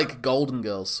 yeah, it's like Golden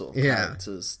Girls sort of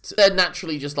characters. They're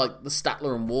naturally just like the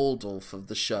Statler and Waldorf of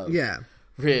the show. Yeah.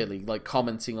 Really, like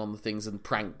commenting on the things and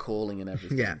prank calling and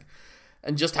everything. Yeah.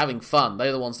 And just having fun.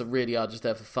 They're the ones that really are just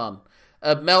there for fun.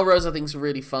 Melrose, I think, is a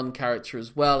really fun character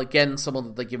as well. Again, someone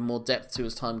that they give more depth to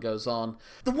as time goes on.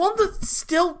 The one that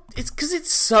still, it's because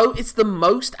it's the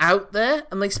most out there,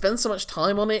 and they spend so much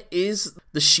time on it, is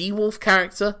the She-Wolf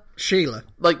character. Sheila.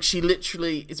 Like, she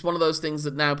literally, it's one of those things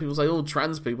that now people say, oh,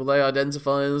 trans people, they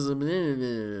identify as...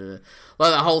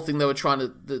 Like that whole thing they were trying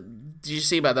to... did you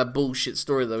see about that bullshit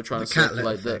story they were trying to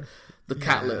circulate, the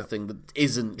cat litter thing that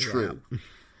isn't true? Yeah.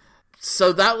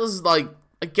 So that was like,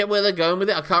 I get where they're going with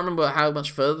it. I can't remember how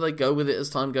much further they go with it as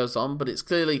time goes on, but it's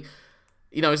clearly,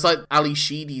 you know, it's like Ali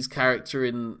Sheedy's character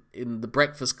in The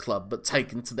Breakfast Club, but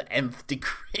taken to the nth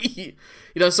degree.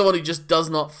 You know, someone who just does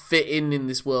not fit in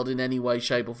this world in any way,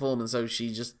 shape, or form, and so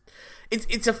she just...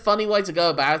 It's a funny way to go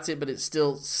about it, but it's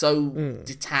still so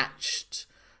detached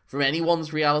from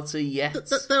anyone's reality yet.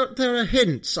 There are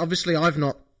hints. Obviously, I've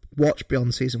not watched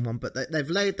beyond season 1, but they've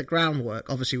laid the groundwork,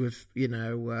 obviously, with, you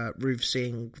know, Ruth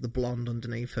seeing the blonde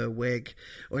underneath her wig,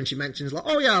 when she mentions, like,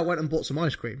 oh yeah, I went and bought some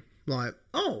ice cream. Like,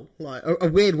 oh, like, a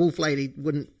weird wolf lady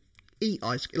wouldn't eat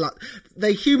ice cream. Like,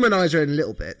 they humanise her in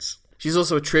little bits. She's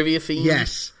also a trivia fiend.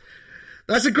 Yes.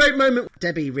 That's a great moment.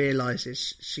 Debbie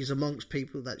realises she's amongst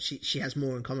people that she has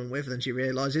more in common with than she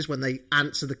realises when they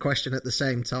answer the question at the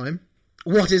same time.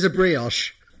 What is a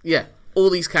brioche? Yeah. All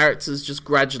these characters just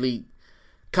gradually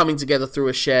coming together through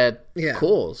a shared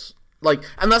cause. Like,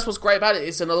 and that's what's great about it.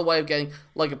 It's another way of getting,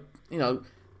 like, you know,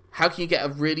 how can you get a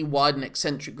really wide and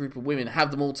eccentric group of women,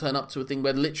 have them all turn up to a thing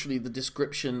where literally the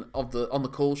description of on the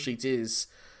call sheet is,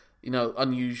 you know,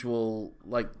 unusual,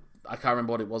 like, I can't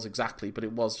remember what it was exactly, but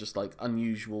it was just like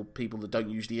unusual people that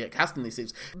don't usually get cast in these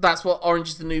things. That's what Orange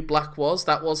is the New Black was.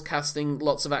 That was casting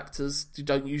lots of actors who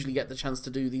don't usually get the chance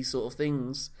to do these sort of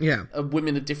things. Yeah.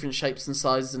 Women of different shapes and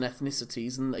sizes and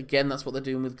ethnicities. And again, that's what they're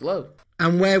doing with Glow.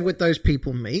 And where would those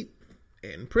people meet?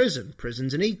 In prison.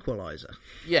 Prison's an equaliser.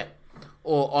 Yeah.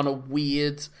 Or on a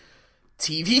weird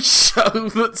TV show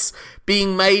that's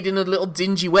being made in a little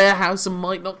dingy warehouse and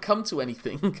might not come to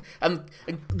anything. And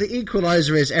the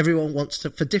equaliser is everyone wants to,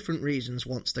 for different reasons,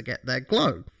 wants to get their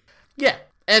glow. Yeah.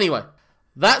 Anyway,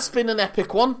 that's been an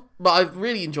epic one, but I've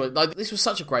really enjoyed it. Like, this was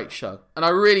such a great show. And I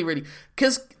really...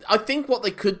 Because I think what they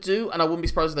could do, and I wouldn't be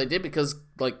surprised if they did, because,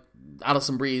 like,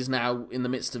 Alison Brie is now in the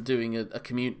midst of doing a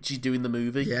community. She's doing the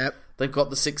movie. Yep. They've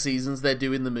got the 6 seasons. They're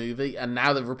doing the movie, and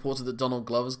now they've reported that Donald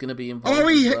Glover's going to be involved. Oh,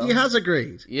 he has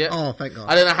agreed. Yeah. Oh, thank God.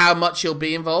 I don't know how much he'll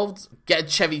be involved. Get a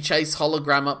Chevy Chase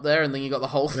hologram up there, and then you got the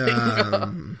whole thing.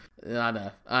 I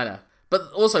know.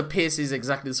 But also, Pierce is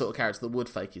exactly the sort of character that would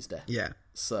fake his death. Yeah.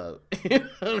 So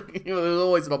there's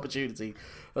always an opportunity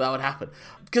that would happen.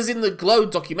 Because in the Glow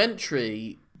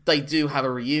documentary, they do have a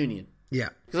reunion. Yeah.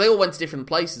 Because they all went to different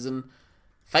places, and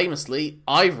famously,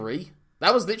 Ivory,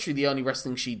 that was literally the only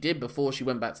wrestling she did before she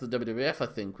went back to the WWF, I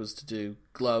think, was to do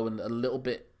Glow, and a little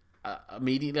bit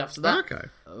immediately after that. Okay.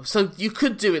 So you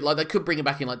could do it, like, they could bring it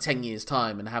back in, like, 10 years'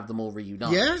 time and have them all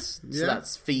reunite. Yes. So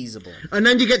that's feasible. And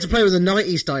then you get to play with the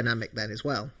 90s dynamic then as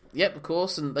well. Yep, of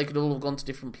course, and they could all have gone to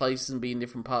different places and be in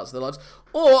different parts of their lives.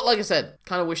 Or, like I said,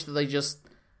 kind of wish that they just...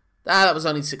 that was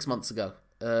only 6 months ago.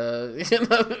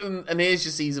 And here's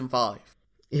your season 5.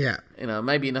 Yeah. You know,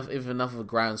 maybe enough of a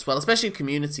groundswell, especially if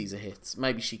Community's a hit.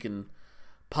 Maybe she can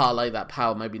parlay that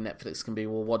power. Maybe Netflix can be,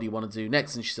 well, what do you want to do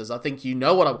next? And she says, I think you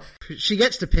know what I... She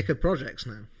gets to pick her projects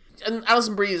now. And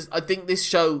Alison Brie is, I think this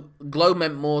show, Glow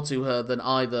meant more to her than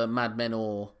either Mad Men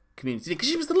or Community, because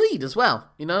she was the lead as well,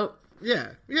 you know? Yeah.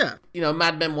 You know,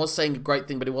 Mad Men was saying a great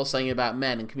thing, but it was saying about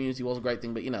men, and Community was a great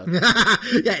thing, but, you know...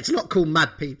 Yeah, it's not called Mad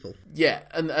People. Yeah,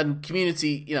 and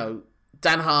Community, you know...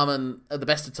 Dan Harmon, at the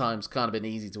best of times, kind of been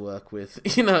easy to work with,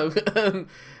 you know.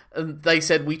 And they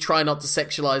said, we try not to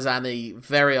sexualise Annie,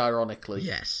 very ironically.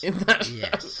 Yes. In that show.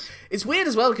 Yes. It's weird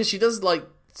as well, because she does, like,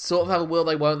 sort of have a will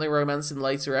they won't they romance in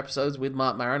later episodes with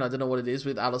Marc Maron. I don't know what it is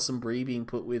with Alison Brie being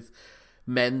put with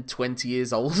men 20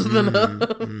 years older than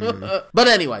her. But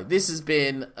anyway, this has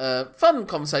been a fun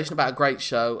conversation about a great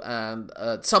show, and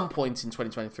at some point in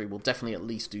 2023, we'll definitely at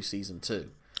least do season 2.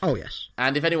 Oh, yes.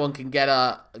 And if anyone can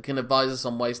advise us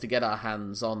on ways to get our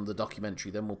hands on the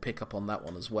documentary, then we'll pick up on that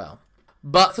one as well.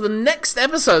 But for the next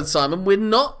episode, Simon, we're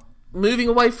not moving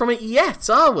away from it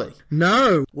yet, are we?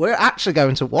 No. We're actually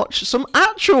going to watch some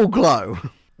actual Glow.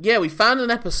 Yeah, we found an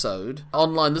episode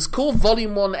online that's called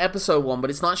Volume 1, Episode 1,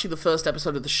 but it's not actually the first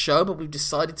episode of the show, but we've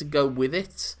decided to go with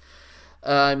it.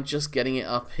 I'm just getting it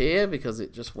up here because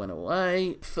it just went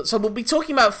away. So we'll be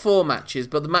talking about 4 matches,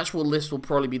 but the match we'll list will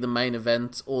probably be the main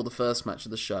event or the first match of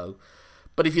the show.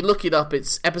 But if you look it up,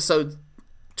 it's episode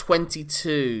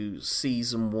 22,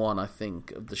 season 1, I think,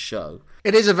 of the show.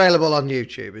 It is available on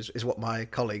YouTube, is what my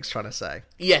colleague's trying to say.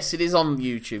 Yes, it is on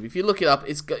YouTube. If you look it up,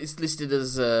 it's listed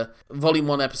as Volume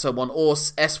 1, Episode 1, or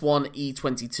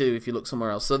S1E22 if you look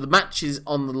somewhere else. So the matches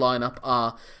on the lineup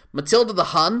are Matilda the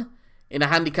Hun in a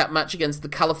handicap match against the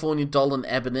California Doll and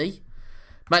Ebony.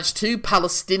 Match 2,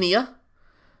 Palestina,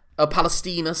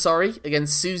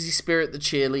 against Susie Spirit the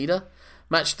cheerleader.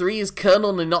 Match 3 is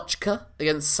Colonel Ninochka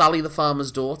against Sally the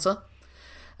farmer's daughter.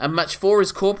 And match 4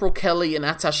 is Corporal Kelly and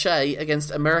Attaché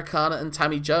against Americana and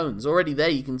Tammy Jones. Already there,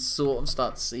 you can sort of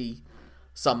start to see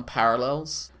some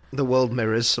parallels. The world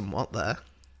mirrors somewhat there.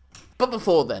 But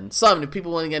before then, Simon, if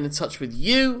people want to get in touch with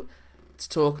you to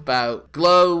talk about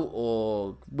Glow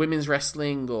or women's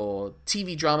wrestling or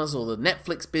TV dramas or the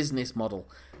Netflix business model,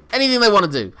 anything they want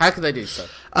to do, how can they do so?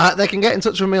 They can get in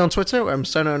touch with me on Twitter. I'm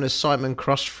so known as Simon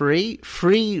Cross Free.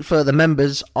 Free for the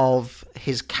members of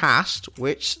his cast,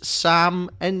 which Sam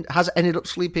has ended up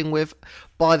sleeping with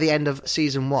by the end of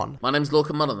season 1. My name's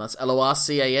Lorcan Mullen. That's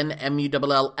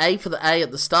LORCANMULLA for the A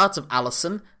at the start of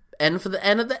Allison, N for the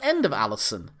N at the end of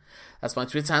Allison. That's my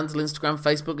Twitter handle, Instagram,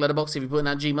 Facebook, Letterboxd. If you put in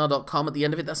at gmail.com at the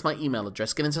end of it, that's my email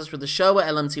address. Get in touch with the show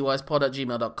at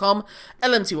lmtyspod@gmail.com.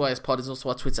 LMTYSpod is also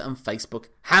our Twitter and Facebook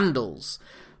handles.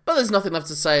 But there's nothing left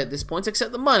to say at this point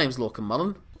except that my name's Lorcan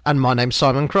Mullen. And my name's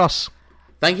Simon Cross.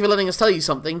 Thank you for letting us tell you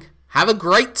something. Have a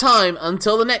great time.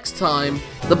 Until the next time,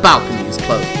 the balcony is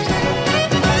closed.